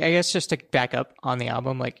 I guess just to back up on the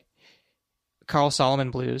album, like, Carl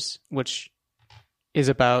Solomon Blues, which is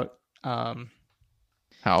about How?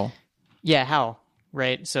 How,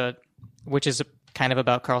 right? So, which is kind of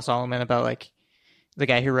about Carl Solomon, about like the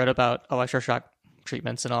guy who wrote about electroshock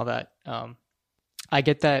treatments and all that. I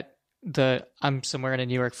get that the I'm somewhere in a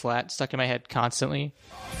New York flat stuck in my head constantly.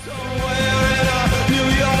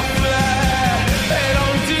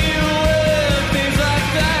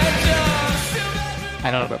 I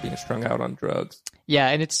don't know. About being strung out on drugs. Yeah,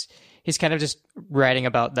 and he's kind of just writing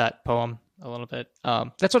about that poem a little bit.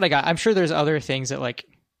 That's what I got. I'm sure there's other things that like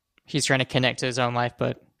he's trying to connect to his own life,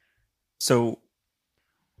 but So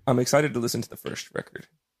I'm excited to listen to the first record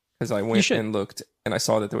because I went and looked and I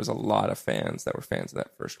saw that there was a lot of fans that were fans of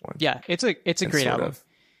that first one. yeah, it's a And great sort album. of-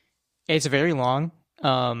 It's very long,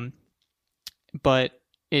 but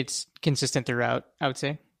it's consistent throughout, I would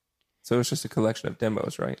say. So it's just a collection of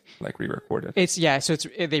demos, right? Like re-recorded. So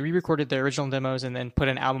they re-recorded the original demos and then put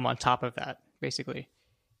an album on top of that, basically,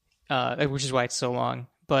 which is why it's so long.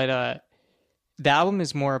 But the album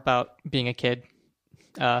is more about being a kid,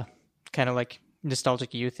 kind of like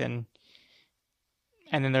nostalgic youth, and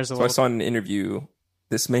then there's a So I little. saw in an interview.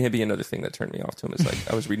 This may be another thing that turned me off to him. Is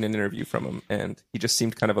like I was reading an interview from him, and he just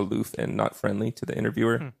seemed kind of aloof and not friendly to the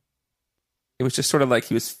interviewer. It was just sort of like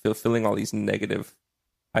he was fulfilling all these negative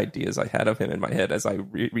ideas I had of him in my head as I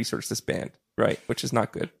researched this band, right? Which is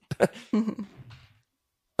not good.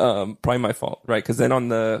 Probably my fault, right? Because then on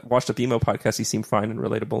the Washed Up Emo podcast, he seemed fine and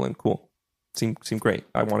relatable and cool. Seemed great.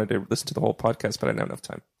 I wanted to listen to the whole podcast, but I didn't have enough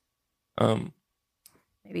time.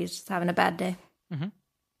 Maybe he's just having a bad day.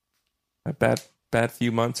 A bad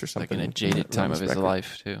few months or Like something. in a jaded around time of this his record.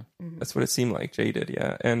 life, too. That's what it seemed like. Jaded,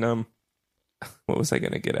 yeah. And what was I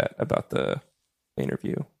going to get at about the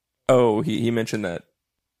interview? Oh, he mentioned that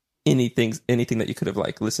anything that you could have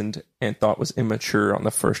like listened and thought was immature on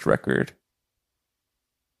the first record,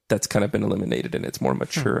 that's kind of been eliminated, and it's more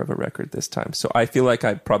mature of a record this time. So I feel like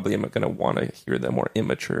I probably am going to want to hear the more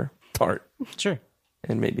immature part Sure.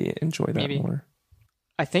 and maybe enjoy that Maybe. more.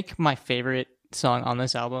 I think my favorite song on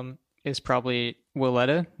this album is probably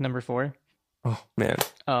Willetta, number 4. Oh man,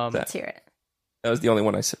 Let's hear it. that was the only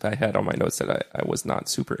one I had on my notes that I was not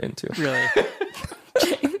super into. Really?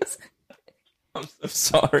 James, I'm so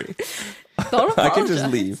sorry. don't I could just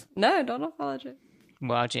apologize. leave. No, don't apologize.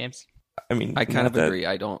 Wow, James. I mean, I kind not of that- agree.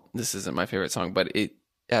 This isn't my favorite song, but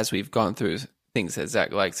as we've gone through things that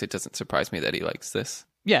Zach likes, it doesn't surprise me that he likes this.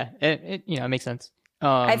 Yeah, it makes sense.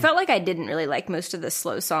 I felt like I didn't really like most of the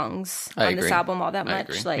slow songs I on this agree. album all that I much.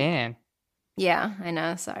 agree. Like, Man, yeah, I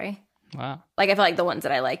know. Sorry. wow. Like, I feel like the ones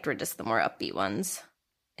that I liked were just the more upbeat ones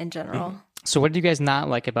in general. So what did you guys not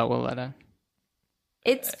like about Willetta?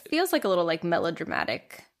 It feels like a little like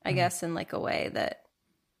melodramatic, I guess, in like a way that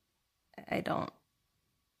I don't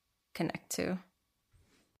connect to.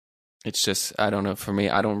 It's just, I don't know. For me,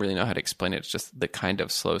 I don't really know how to explain it. It's just the kind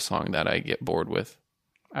of slow song that I get bored with.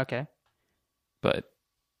 Okay. But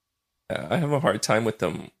I have a hard time with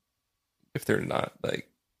them if they're not like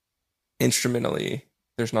instrumentally.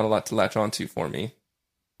 There's not a lot to latch onto for me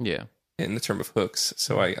yeah, in the term of hooks,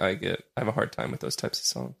 so I have a hard time with those types of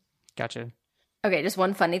songs. Gotcha. Okay, just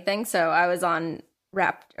one funny thing. So I was on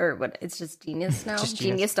it's just Genius now? Just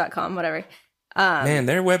Genius. Genius.com, whatever. Man,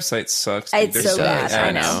 their website sucks. dude. It's They're so sucks. bad. I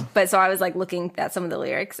I know. know. But so I was like looking at some of the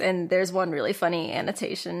lyrics, and there's one really funny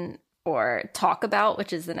annotation for Talk About,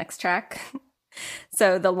 which is the next track.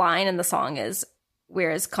 So the line in the song is,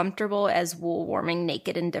 "We're as comfortable as wool warming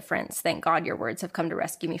naked indifference. Thank God your words have come to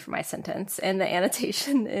rescue me from my sentence." And the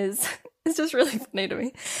annotation is, it's just really funny to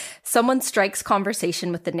me. "Someone strikes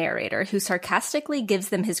conversation with the narrator, who sarcastically gives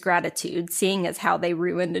them his gratitude, seeing as how they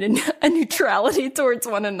ruined a neutrality towards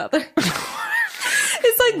one another."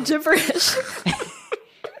 It's like gibberish.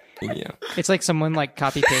 Yeah, It's like someone like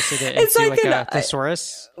copy pasted it It's into like like an- a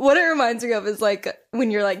thesaurus. What it reminds me of is like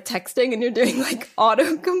when you're like texting and you're doing like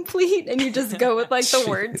autocomplete and you just go with like the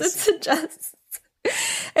words it Jeez. suggests.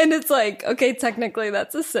 And it's like, okay, technically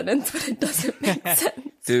that's a sentence, but it doesn't make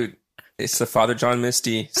sense. dude, it's the Father John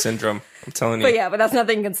Misty syndrome. I'm telling you. But yeah, but that's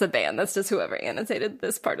nothing against the band. That's just whoever annotated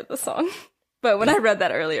this part of the song. But when I read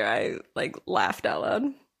that earlier, I like laughed out loud.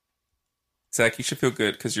 Zach, you should feel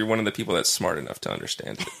good because you're one of the people that's smart enough to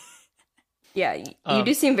understand it. Yeah, you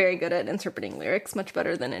do seem very good at interpreting lyrics, much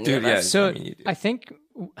better than any Dude, of yeah. us. So I mean, you do. I think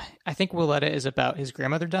Willetta is about his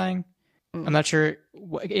grandmother dying. I'm not sure.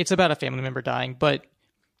 It's about a family member dying, but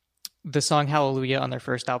the song Hallelujah on their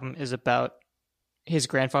first album is about his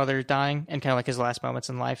grandfather dying and kind of like his last moments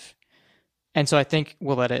in life. And so I think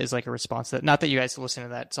Willetta is like a response to that. Not that you guys listen to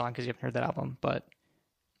that song because you haven't heard that album, but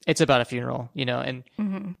it's about a funeral,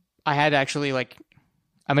 and I had actually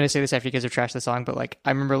I'm gonna say this after you guys have trashed the song, but like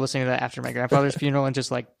I remember listening to that after my grandfather's funeral and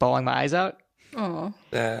just like bawling my eyes out. Oh,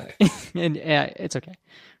 And yeah, it's okay.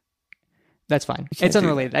 That's fine. can't It's do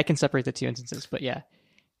unrelated. I can separate the two instances, but yeah,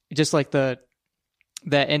 just like that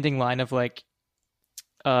ending line of like,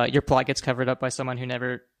 your plot gets covered up by someone who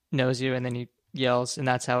never knows you, and then he yells, and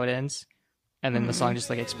that's how it ends, and then the song just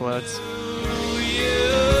like explodes.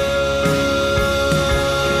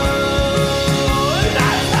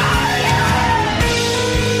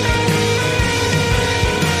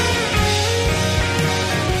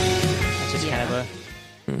 It's just kind of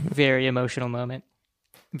a very emotional moment,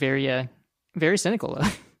 very cynical though.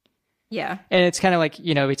 yeah. And it's kind of like,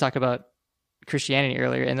 we talked about Christianity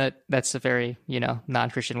earlier, and that's a very,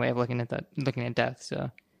 non-Christian way of looking at death.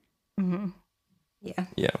 So Yeah.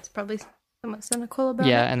 Yeah. It's probably the most cynical about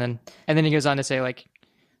yeah, it. and then he goes on to say like,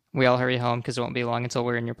 we all hurry home because it won't be long until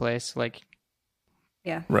we're in your place. Like,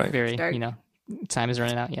 Yeah. Right. very, Dark. time is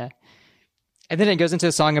running out. Yeah. And then it goes into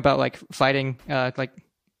a song about like fighting, like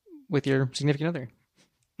with your significant other.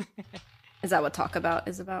 Is that what Talk About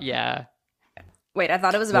is about? Yeah. Wait, I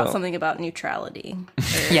thought it was about Well- something about neutrality.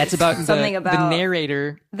 Yeah, it's about Something the about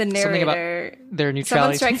narrator. The Something about narrator. their Someone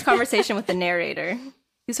neutrality. strikes conversation with the narrator,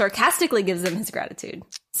 who sarcastically gives them his gratitude,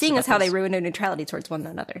 seeing as how they ruin their neutrality towards one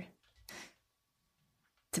another.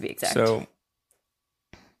 To be exact. So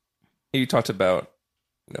you talked about,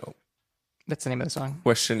 That's the name of the song.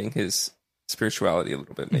 questioning his spirituality a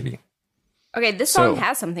little bit, maybe. Okay, this song So-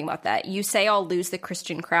 has something about that. You say I'll lose the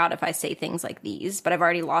Christian crowd if I say things like these, but I've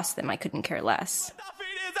already lost them. I couldn't care less.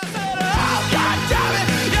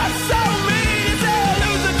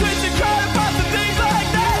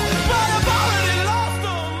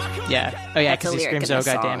 Yeah. Oh yeah, That's a because he lyric screams, in "Oh the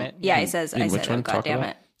god song. damn it!" Yeah, he says, In I which said, one? oh god Talk damn About?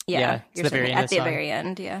 it. Yeah, Yeah, it's you're the saying very end of at the the song. very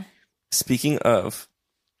end, yeah. Speaking of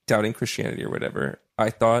doubting Christianity or whatever, I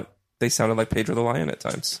thought they sounded like Pedro the Lion at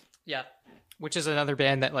times. Yeah, which is another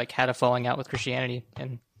band that like had a falling out with Christianity,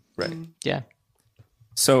 and Right. yeah,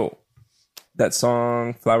 So that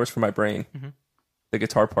song, Flowers for My Brain, the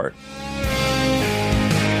guitar part.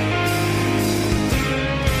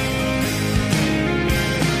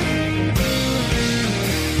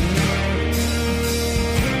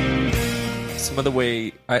 Some of the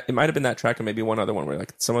way, it might have been that track and maybe one other one where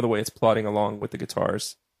like some of the way it's plodding along with the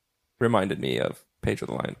guitars reminded me of Pedro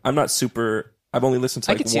the Lion. I've only listened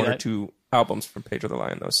to I like could see one or that. two albums from Pedro the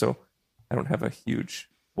Lion though, so I don't have a huge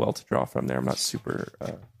well to draw from there. I'm not super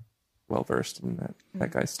well versed in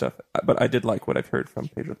that guy's stuff, but I did like what I've heard from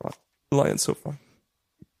Pedro the Lion so far.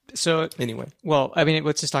 so Anyway, well, I mean,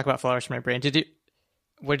 let's just talk about "Flowers for My Brain."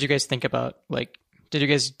 What did you guys think about like? Did you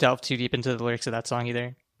guys delve too deep into the lyrics of that song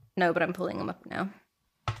either? No, but I'm pulling them up now.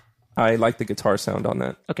 I like the guitar sound on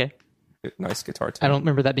that. Okay, Nice guitar I tone. don't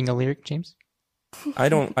remember that being a lyric, James. I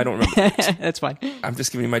don't remember. That's fine. I'm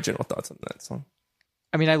just giving you my general thoughts on that song.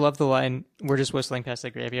 I mean, I love the line, "We're just whistling past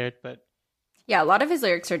the graveyard," but Yeah, a lot of his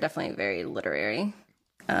lyrics are definitely very literary,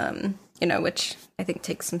 which I think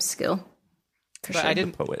takes some skill. For But sure. I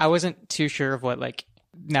didn't. poet. I wasn't too sure of what like.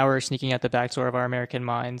 Now we're sneaking out the back door of our American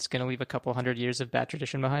minds, going to leave a couple hundred years of bad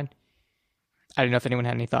tradition behind. I don't know if anyone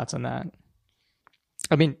had any thoughts on that.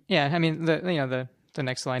 I mean, yeah. I mean, the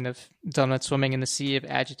next line of "Done with swimming in the sea of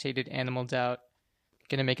agitated animal doubt,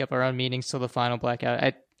 going to make up our own meanings till the final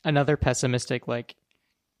blackout." Another pessimistic, like,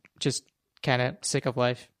 just kind of sick of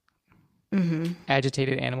life.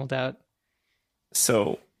 Agitated animal doubt.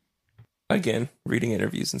 So, again, reading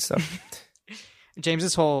interviews and stuff.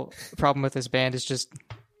 James's whole problem with this band is just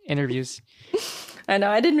interviews. I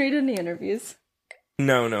know, I didn't read any interviews.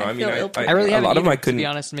 No. I mean, feel ill I really a haven't lot of them either, I to couldn't. be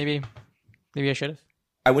honest. Maybe I should have.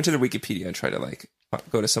 I went to the Wikipedia and tried to like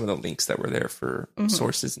go to some of the links that were there for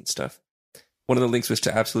sources and stuff. One of the links was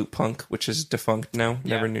to Absolute Punk, which is defunct now.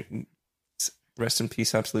 Yeah. Never knew. Rest in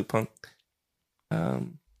peace, Absolute Punk.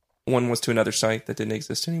 One was to another site that didn't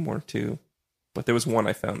exist anymore too, but there was one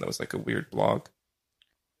I found that was like a weird blog.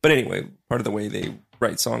 But anyway, part of the way they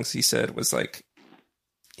write songs, he said, was like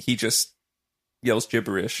he just yells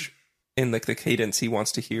gibberish in like the cadence he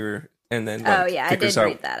wants to hear, and then like, Oh yeah, I did figures out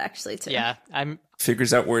read that actually too. Yeah, I'm.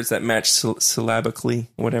 figures out words that match syllabically,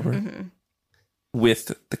 whatever,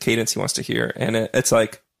 with the cadence he wants to hear. And it's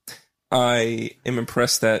like, I am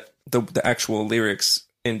impressed that the actual lyrics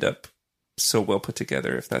end up so well put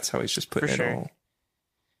together, if that's how he's just putting For it sure. all.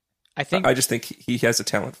 I think. I just think he has a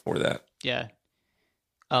talent for that Yeah.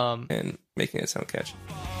 and making it sound catchy.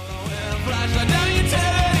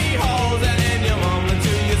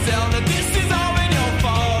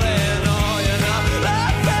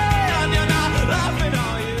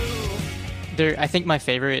 I think my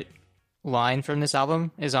favorite line from this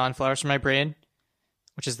album is on "Flowers for My Brain,"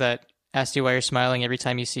 which is that asked you why you're smiling every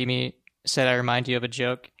time you see me, said I remind you of a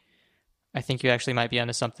joke. I think you actually might be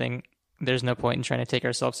onto something. There's no point in trying to take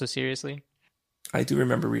ourselves so seriously. I do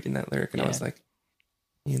remember reading that lyric, and I Yeah. was like,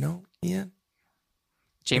 Ian, there's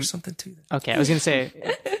James. something to that. Okay, I was gonna say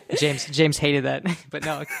James hated that, but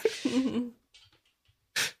no.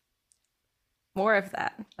 More of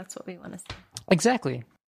that. That's what we want to see. Exactly.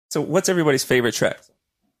 So, what's everybody's favorite track?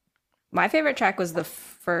 My favorite track was the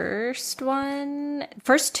first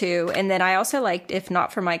two, and then I also liked "If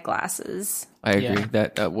Not for My Glasses." I agree. Yeah.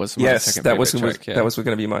 That was my Yes, second that was favorite track, yeah. that was going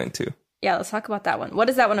to be mine too. Yeah, let's talk about that one. What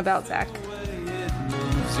is that one about, Zach?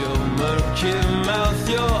 Your murky mouth,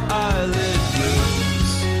 your eyelid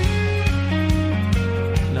blues.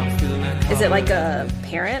 Now feeling that Is it like a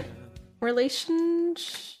parent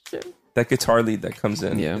relationship? That guitar lead that comes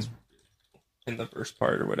in, Yeah. is in the first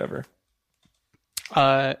part or whatever.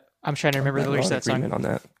 I'm trying to remember the lyrics of that song. On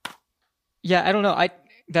that. Yeah, I don't know.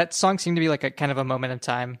 That song seemed to be like a kind of a moment in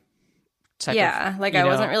time. Type Yeah, of, like you I know?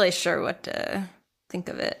 wasn't really sure what to think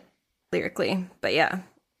of it lyrically, but yeah,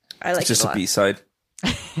 I like It's just it a a lot. B-side.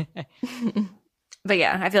 But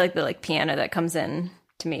yeah, I feel like the like piano that comes in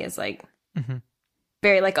to me is like Mm-hmm.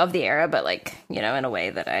 very like of the era, but like, you know, in a way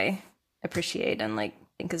that I appreciate and like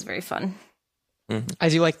think is very fun. I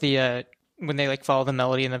do like the when they like follow the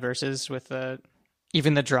melody in the verses with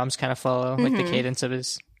even the drums kind of follow like the cadence of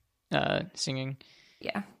his singing.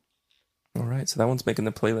 Yeah. All right, so that one's making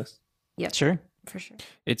the playlist. Yep. Sure. For sure.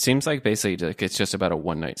 It seems like basically like it's just about a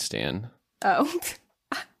one-night stand. Oh.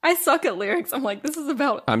 I suck at lyrics. I'm like, this is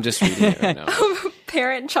about I'm just reading it right now.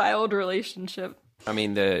 parent-child relationship. I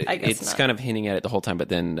mean, I guess it's not. kind of hinting at it the whole time, but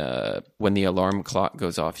then when the alarm clock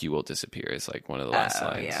goes off, you will disappear. Is like one of the last Oh,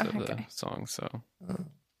 lines yeah, of the okay. song. So,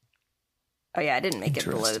 Oh yeah, I didn't make it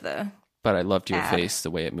below Interesting. the but I loved your Ad. face,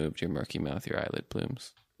 the way it moved, your murky mouth, your eyelid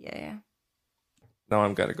blooms. yeah. Now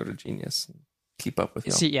I'm got to go to Genius and keep up with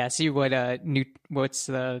y'all. See what what's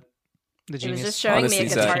the It was genius. just showing Honestly, me a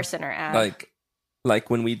Zach, Guitar Center ad. Like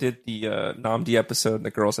when we did the Namdi episode,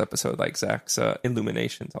 the girls episode, like Zach's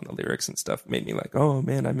illuminations on the lyrics and stuff made me like, oh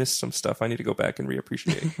man, I missed some stuff. I need to go back and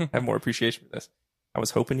reappreciate, have more appreciation for this. I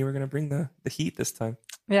was hoping you were going to bring the heat this time.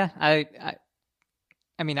 Yeah, I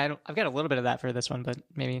mean, I've got a little bit of that for this one, but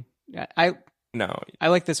maybe I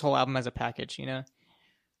like this whole album as a package, you know.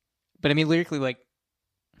 But I mean, lyrically, like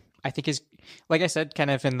I think is like I said,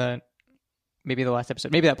 kind of in the maybe the last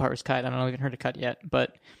episode, maybe that part was cut. I don't know, I haven't heard it cut yet,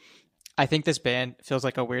 but I think this band feels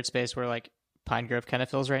like a weird space where like Pine Grove kind of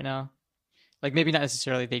feels right now. Like maybe not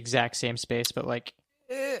necessarily the exact same space, but like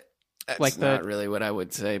That's Like the- not really what I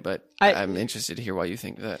would say, but I- I'm interested to hear why you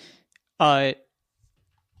think that.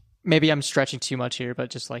 maybe I'm stretching too much here, but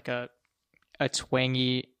just like a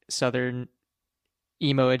twangy southern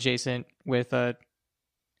emo adjacent with a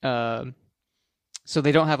so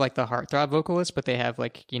they don't have like the heartthrob vocalist, but they have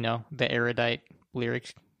like, you know, the erudite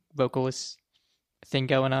lyric vocalist thing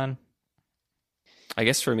going on. I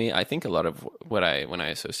guess for me, I think a lot of when I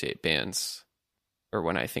associate bands, or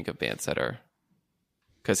when I think of bands that are,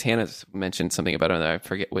 because Hannah's mentioned something about it, I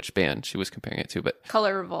forget which band she was comparing it to, but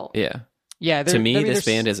Color Revolt. yeah. Yeah, To me, this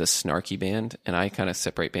band is a snarky band, and I kind of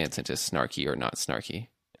separate bands into snarky or not snarky.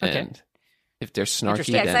 Okay. And if they're snarky,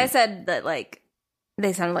 Interesting. Yeah, because then I said that like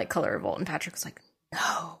they sounded like Color Revolt, and Patrick was like,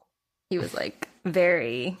 no. He was like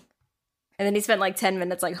very, and then he spent like 10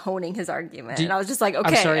 minutes like honing his argument, Do- and I was just like, I'm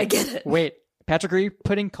okay, sorry. I get it. Wait, Patrick, are you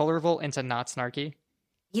putting Color Revolt into not snarky?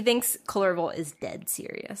 He thinks Color Revolt is dead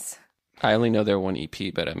serious. I only know their one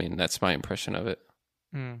EP, but I mean, that's my impression of it.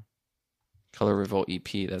 Hmm. Color Revolt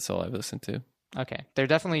EP, that's all I've listened to. Okay, they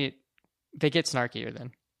get snarkier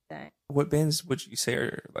then. Dang. What bands would you say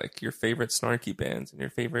are like your favorite snarky bands and your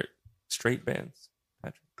favorite straight bands,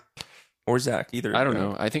 Patrick? Or Zach, either. I don't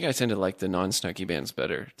know. I think I tend to like the non-snarky bands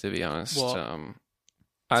better, to be honest. Well-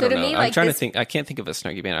 I So don't to know. me, I'm like, trying to this- think. I can't think of a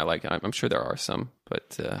snarky band I like. I'm sure there are some,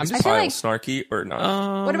 but I'm Is just- feel Vile like- snarky or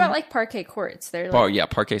not? What about like Parquet Courts? They're like, Oh yeah,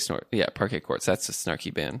 Parquet Courts. That's a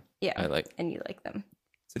snarky band. yeah, I like. and you like them.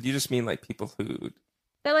 So do you just mean like people who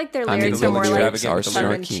They're like their I mean, lyrics the are more like lyrics are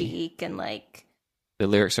tongue in snarky. cheek and like, The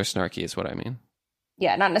lyrics are snarky, is what I mean.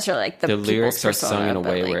 yeah, not necessarily like the The people's lyrics are sung persona, in a but,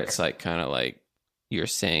 way like, where it's like kind of like you're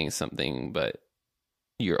saying something, but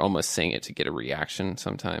you're almost saying it to get a reaction.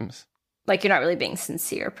 Sometimes like you're not really being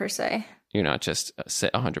sincere per se. you're not just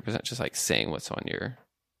 100% just like saying what's on your.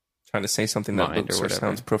 trying to say something that Mind or looks or whatever.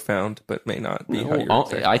 sounds profound but may not be how No, you're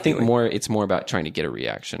exactly I think feeling. it's more about trying to get a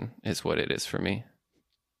reaction is what it is for me.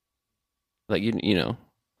 Like you know,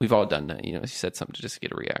 we've all done that. You know, you said something to just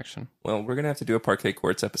get a reaction. Well, we're gonna have to do a Parquet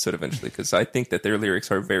Courts episode eventually because I think that their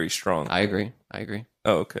lyrics are very strong. I agree.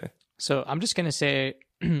 Oh, okay. So I'm just gonna say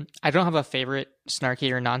I don't have a favorite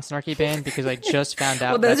snarky or non-snarky band because I just found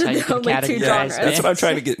out Well, those that's are how you the can only two categorize genres. That's what I'm bands.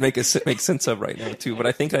 trying to make sense of right now too. But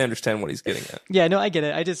I think I understand what he's getting at. Yeah, no, I get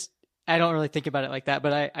it. I don't really think about it like that,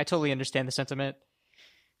 but I totally understand the sentiment.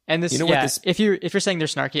 And this, You know what yeah, this- if you're saying they're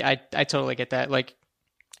snarky, I totally get that. Like,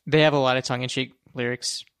 they have a lot of tongue-in-cheek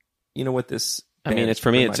lyrics. You know what this? I mean, band it's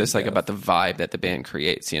for me. It's reminded just like of? about the vibe that the band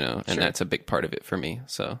creates, and Sure. that's a big part of it for me.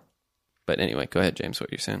 So, but anyway, go ahead, James.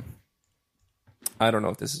 What you're saying? I don't know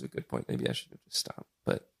if this is a good point. Maybe I should have just stopped.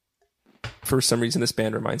 But for some reason, this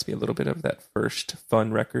band reminds me a little bit of that first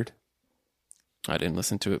Fun record. I didn't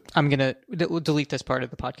listen to it. I'm gonna delete this part of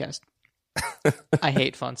the podcast. I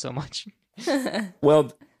hate Fun so much.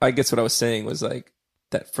 Well, I guess what I was saying was like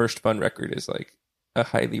that first Fun record is like a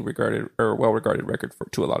highly regarded or well-regarded record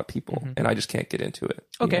to a lot of people, and I just can't get into it.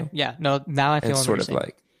 you Okay, know? yeah, no, now I feel And what sort you're of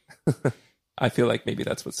saying. like, I feel like maybe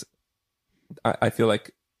that's what's. I feel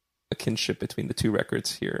like a kinship between the two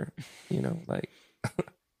records here. Like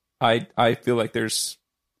I feel like there's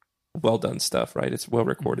well done stuff, right? It's well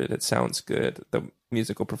recorded. It sounds good. The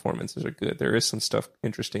musical performances are good. There is some stuff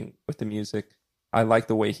interesting with the music. I like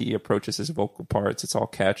the way he approaches his vocal parts. It's all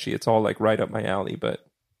catchy. It's all like right up my alley, but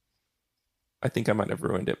I think I might have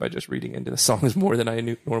ruined it by just reading into the songs more than I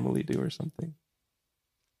normally do or something.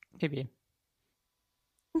 Maybe.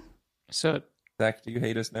 So Zach, do you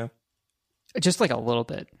hate us now? just like a little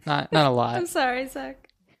bit, not a lot. I'm sorry, Zach.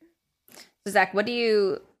 So Zach, what do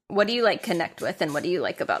you like connect with, and what do you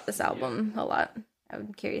like about this album a lot?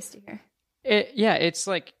 I'm curious to hear. It's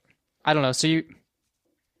like, I don't know. So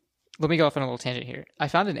let me go off on a little tangent here. I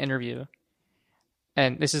found an interview,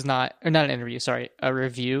 and this is not an interview, sorry, a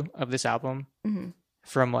review of this album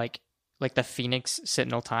from like the Phoenix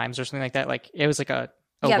Sentinel Times or something like that. Like, it was like a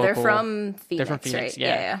Yeah, local, they're from Phoenix, they're from Phoenix, right?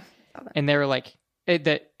 yeah. Yeah. and they were like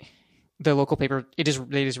that. The local paper, they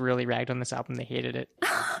just really ragged on this album. They hated it,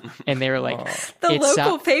 and they were like, The It local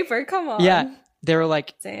sound- paper, come on. yeah, they were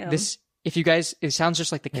like, Damn. this. If you guys, it sounds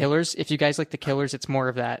just like the Killers. If you guys like the Killers, it's more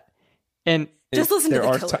of that. And Just listen to there the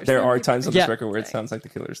are Killers. there are times on this Yeah. record where it sounds like the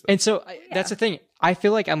Killers. Though. And so that's the thing. I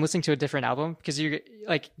feel like I'm listening to a different album because you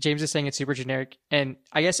like James is saying it's super generic, and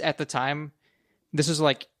I guess at the time, this was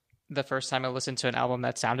like the first time I listened to an album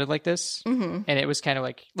that sounded like this, and it was kind of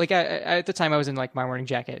like at the time I was in like My Morning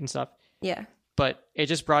Jacket and stuff, Yeah. but it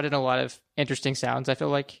just brought in a lot of interesting sounds. I feel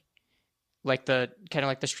like the kind of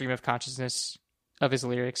like the stream of consciousness of his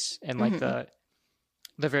lyrics and like the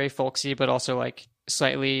very folksy, but also like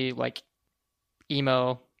slightly like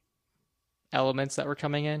emo elements that were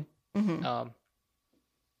coming in. I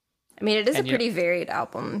mean, it is a And you- pretty varied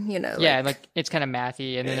album, Yeah, and like it's kind of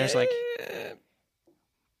mathy, and then there's like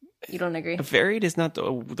You don't agree? Varied is not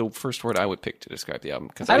the first word I would pick to describe the album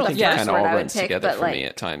because I I don't- think yeah. it kind First of word all I would runs pick, together but, for me like-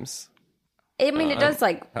 at times. I mean, it does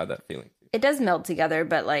Had that feeling. it does meld together,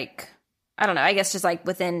 but like, I don't know. I guess just like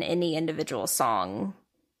within any individual song,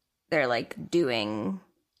 they're like doing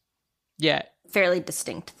yeah. fairly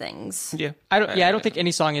distinct things. Yeah, I don't think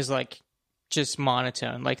any song is like just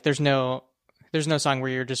monotone. Like there's no song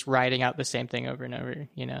where you're just writing out the same thing over and over.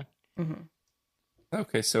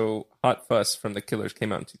 Okay, so Hot Fuss from the Killers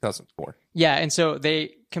came out in 2004. Yeah, and so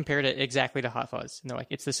they compared it exactly to Hot Fuzz, and they're like,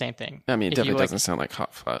 it's the same thing. I mean, it If you, definitely like- doesn't sound like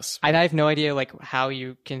Hot Fuss. I have no idea like how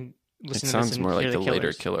you can It listen to this sounds and more like hear the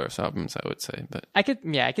later Killers. Killers albums, I would say. But I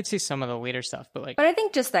could see some of the later stuff, but like But I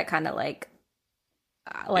think just that kind of like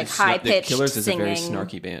it's high not- the pitched Killers is singing. a very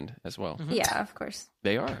snarky band as well. Yeah, of course.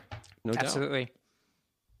 They are, no absolutely.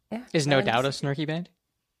 Yeah. Is No I Doubt a just- snarky band?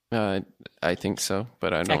 doubt. I think so,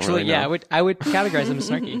 but I don't Actually, really yeah, know. I would categorize them as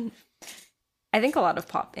snarky. I think a lot of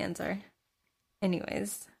pop bands are.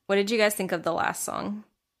 Anyways, what did you guys think of the last song?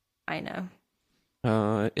 I know.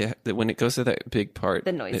 When it goes to that big part,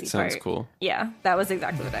 The noisy it sounds part. cool. Yeah, that was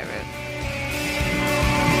exactly what I wrote.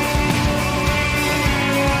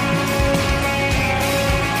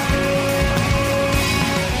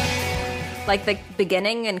 Like the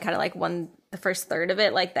beginning and kind of like the first third of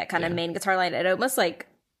it, like that kind of main guitar line, it almost like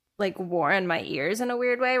wore on my ears in a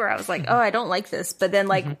weird way where I was like, oh, I don't like this. But then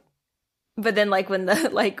like when the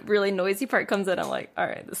like really noisy part comes in, I'm like, all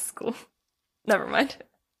right, this is cool. Never mind.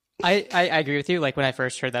 I agree with you. Like when I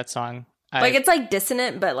first heard that song, Like it's like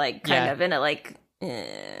dissonant, but like kind Yeah. of in a like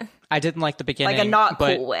I didn't like the beginning, like a not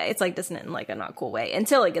but cool way. It's like dissonant in like a not cool way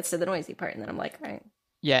until it gets to the noisy part, and then I'm like, all right.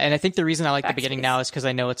 yeah, and I think the reason I like the beginning Backspace. now is because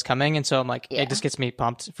I know it's coming, and so I'm like, Yeah. it just gets me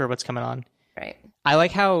pumped for what's coming on. Right. I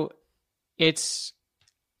like how it's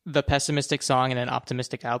the pessimistic song and an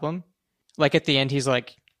optimistic album. Like at the end, he's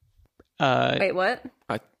like, Wait, what?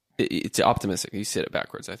 It's optimistic. You said it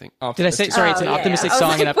backwards, I think. did I say? Sorry, it's an Oh, yeah, optimistic yeah. I was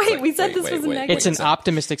song and like, a wait, we said wait, this wait, was a wait, negative. it's an so-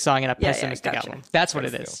 optimistic song and a Yeah, yeah, pessimistic gotcha. album. That's what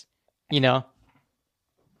it Gotta is. You know?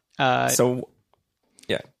 So,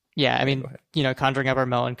 Yeah, I mean, go ahead. conjuring up our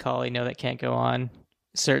melancholy, know that can't go on.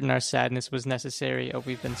 Certain our sadness was necessary. Oh,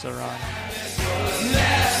 we've been so wrong.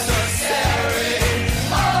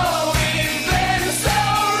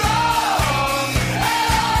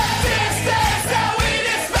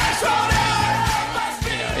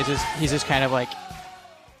 He's just kind of like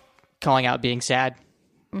calling out being sad.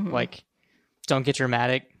 Like, don't get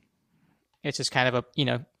dramatic. It's just kind of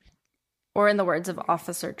a, Or in the words of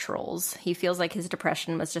Officer Trolls, he feels like his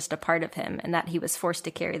depression was just a part of him and that he was forced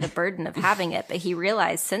to carry the burden of having it, but he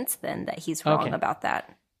realized since then that he's wrong Okay. about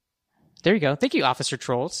that. there you go. Thank you, Officer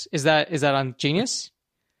Trolls. Is that on Genius?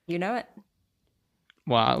 You know it.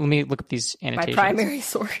 Well, let me look up these My annotations. primary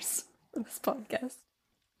source for this podcast.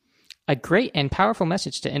 A great and powerful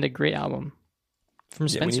message to end a great album from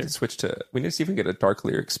Yeah, we Spencer. need to we need to see if we can get a Dark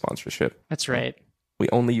Lyrics sponsorship. That's right. We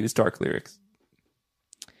only use Dark Lyrics.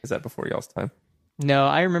 Is that before y'all's time? No,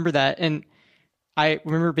 I remember that, and I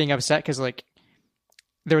remember being upset because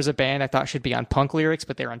there was a band I thought should be on punk lyrics,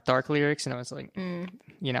 but they were on dark lyrics, and I was like, I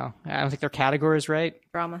don't think their category is right.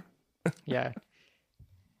 Drama. Yeah,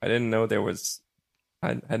 I didn't know there was.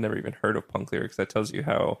 I had never even heard of punk lyrics. That tells you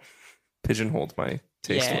how pigeonholed my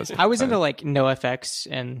taste yeah. was. at I the was time. into NoFX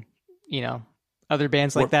and other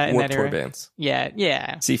bands like that in Warped that Tour era. bands.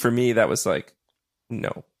 Yeah. See, for me, that was like,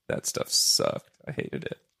 no, that stuff sucked. I hated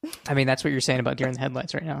it. I mean, that's what you're saying about Deer in the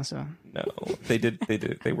Headlights right now. So No, they did.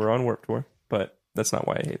 They were on Warped Tour, but that's not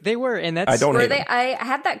why I hate it. they were, and that's I don't Were hate they? them. I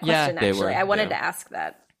had that Yeah, question they actually. were, I wanted yeah. to ask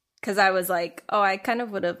that because I was like, oh, I kind of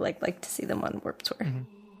would have liked to see them on Warped Tour.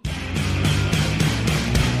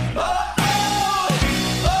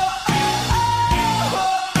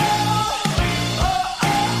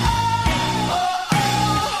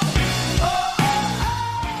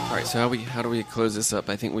 All right, so how do we close this up?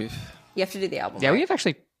 I think we've You have to do the album. Yeah, art. we have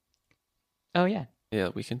actually. Oh yeah,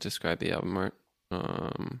 we can describe the album art.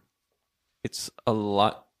 It's a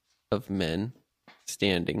lot of men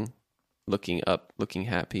standing, looking up, looking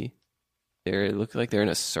happy. They look like they're in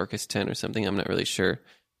a circus tent or something. I'm not really sure.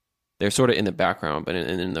 They're sort of in the background, but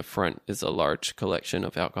in the front is a large collection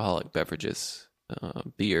of alcoholic beverages,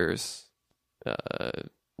 beers,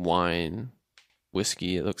 wine,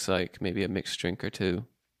 whiskey. It looks like maybe a mixed drink or two.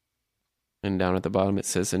 And down at the bottom, it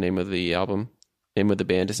says the name of the album. Name of the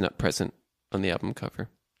band is not present on the album cover.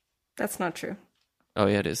 That's not true. Oh,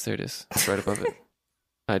 yeah, it is. There it is. It's right above it.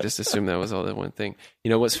 I just assumed that was all that one thing. You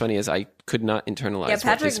know what's funny is I could not internalize Yeah, what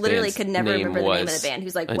Patrick this literally band's could never name remember the name of was the band. He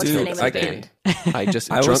was like, until what's the name of the today. band? I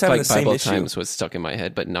just, I always Drunk have Like the same Bible issue. Times was stuck in my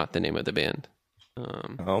head, but not the name of the band.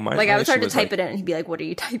 Oh my! Like, I was trying to type it. it in and he'd be like, what are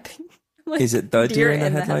you typing? Like, Is it the Deer in the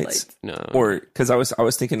Headlights? No. Or because I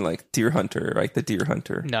was thinking like Deer Hunter, right? The Deer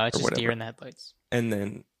Hunter. no, it's or just whatever. Deer in the Headlights. And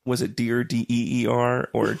then was it Deer DEER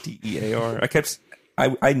or DEAR?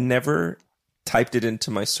 I never typed it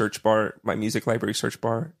into my search bar, my music library search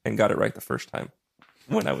bar, and got it right the first time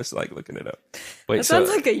when I was like looking it up. Wait, That so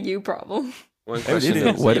sounds like a you problem. one It question.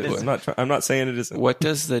 is. though. It is. I'm not saying it isn't. What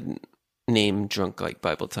does the name Drunk Like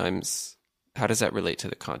Bible Times, how does that relate to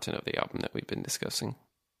the content of the album that we've been discussing?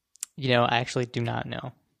 I actually do not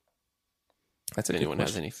know. That's If a good anyone has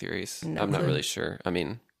question. any theories, No I'm not clue. really sure. I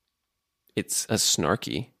mean, it's a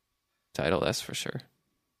snarky title, that's for sure.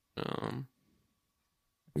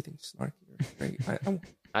 Everything's snarky or straight.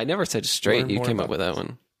 I never said straight. Learn You more came up about with that this.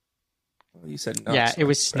 one. You said not Yeah, it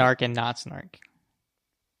was right? snark and not snark.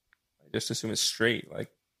 I just assume it's straight. Like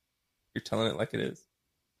you're telling it like it is.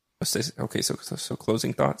 Okay, so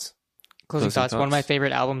closing thoughts. Closing Closing thoughts. One of my thoughts.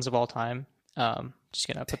 favorite albums of all time. Just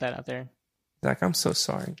gonna put that out there. Zach, I'm so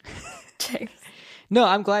sorry. James. No,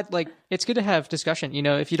 I'm glad. It's good to have discussion.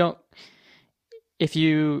 If you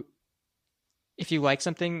like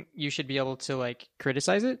something, you should be able to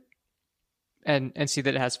criticize it and see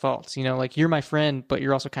that it has faults. You're my friend, but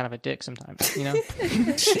you're also kind of a dick sometimes.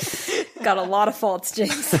 Got a lot of faults,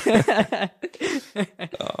 James.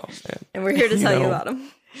 Oh man. And we're here to tell you know. about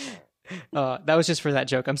them. That was just for that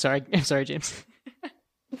joke. I'm sorry. I'm sorry, James.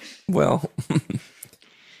 Well,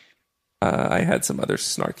 I had some other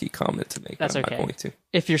snarky comment to make. That's but I'm okay. not going to.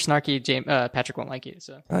 If you're snarky, James, Patrick won't like you.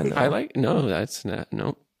 So I know. No, that's not.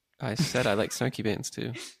 Nope. I said I like snarky bands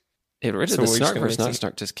too. The So we're just snark gonna versus not make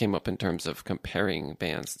snark just came up in terms of comparing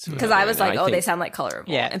bands. Because I was like, And oh, they think- sound like Color Revolt.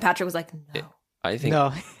 Yeah. And Patrick was like, no. I think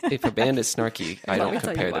no. if a band is snarky, I Let don't me tell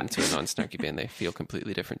you compare why. them to a non-snarky band. They feel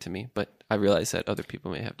completely different to me. But I realize that other people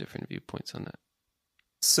may have different viewpoints on that.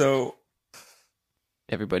 So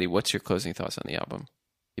Everybody, what's your closing thoughts on the album?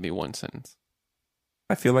 Give me one sentence.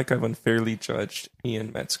 I feel like I've unfairly judged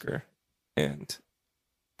Ian Metzger, and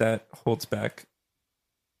that holds back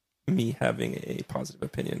me having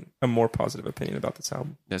a more positive opinion about this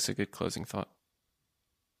album. That's a good closing thought.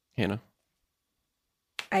 Hannah?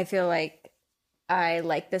 I feel like I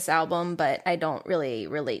like this album, but I don't really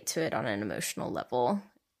relate to it on an emotional level.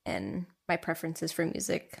 And my preferences for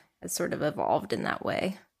music has sort of evolved in that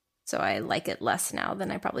way. So I like it less now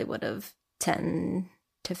than I probably would have 10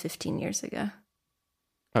 to 15 years ago.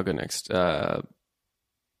 I'll go next.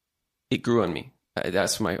 It grew on me.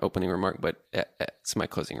 That's my opening remark, but it's my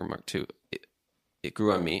closing remark too. It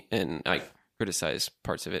grew on me, and I criticized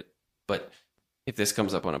parts of it. But if this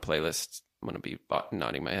comes up on a playlist, I'm going to be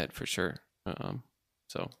nodding my head for sure.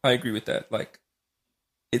 So I agree with that. Like,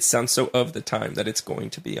 it sounds so of the time that it's going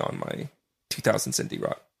to be on my 2000s indie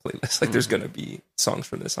rock playlist. Like, there's going to be songs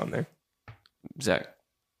from this on there. Zach?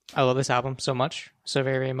 I love this album so much, so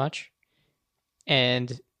very, very much.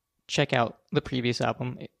 And check out the previous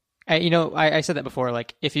album. I said that before.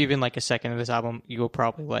 Like, if you've been like a second of this album, you will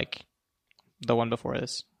probably like the one before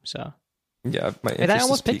this. So yeah, and I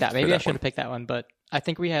almost picked that. Maybe I should have picked that one, but I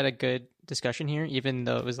think we had a good discussion here, even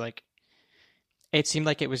though it was like, it seemed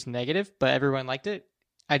like it was negative, but everyone liked it.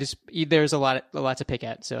 There's a lot to pick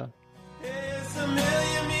at. So Here's a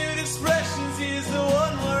million mute expressions. Here's the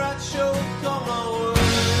one where I choke on my words.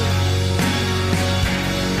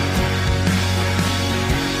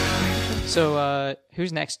 So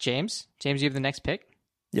who's next? James? James, you have the next pick?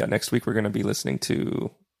 Yeah, next week we're going to be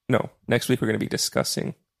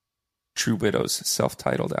discussing True Widow's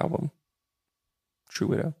self-titled album. True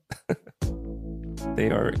Widow. They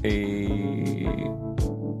are a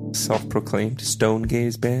self-proclaimed stone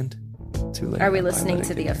gaze band. Are we listening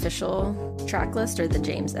to the official track list or the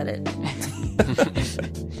James edit?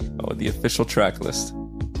 Oh, the official track list.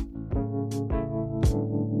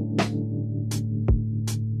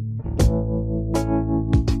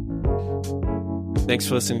 Thanks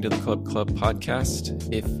for listening to the Club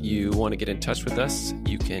podcast. If you want to get in touch with us,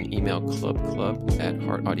 you can email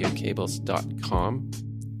clubclub@heartaudiocables.com.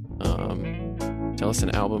 Tell us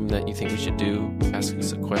an album that you think we should do, ask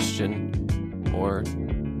us a question, or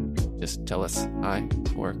just tell us hi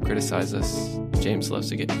or criticize us. James loves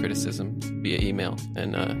to get criticism via email,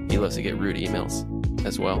 and he loves to get rude emails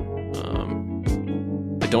as well.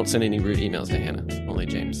 But don't send any rude emails to Hannah, only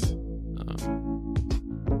James.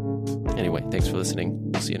 Anyway, thanks for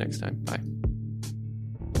listening. We'll see you next time. Bye.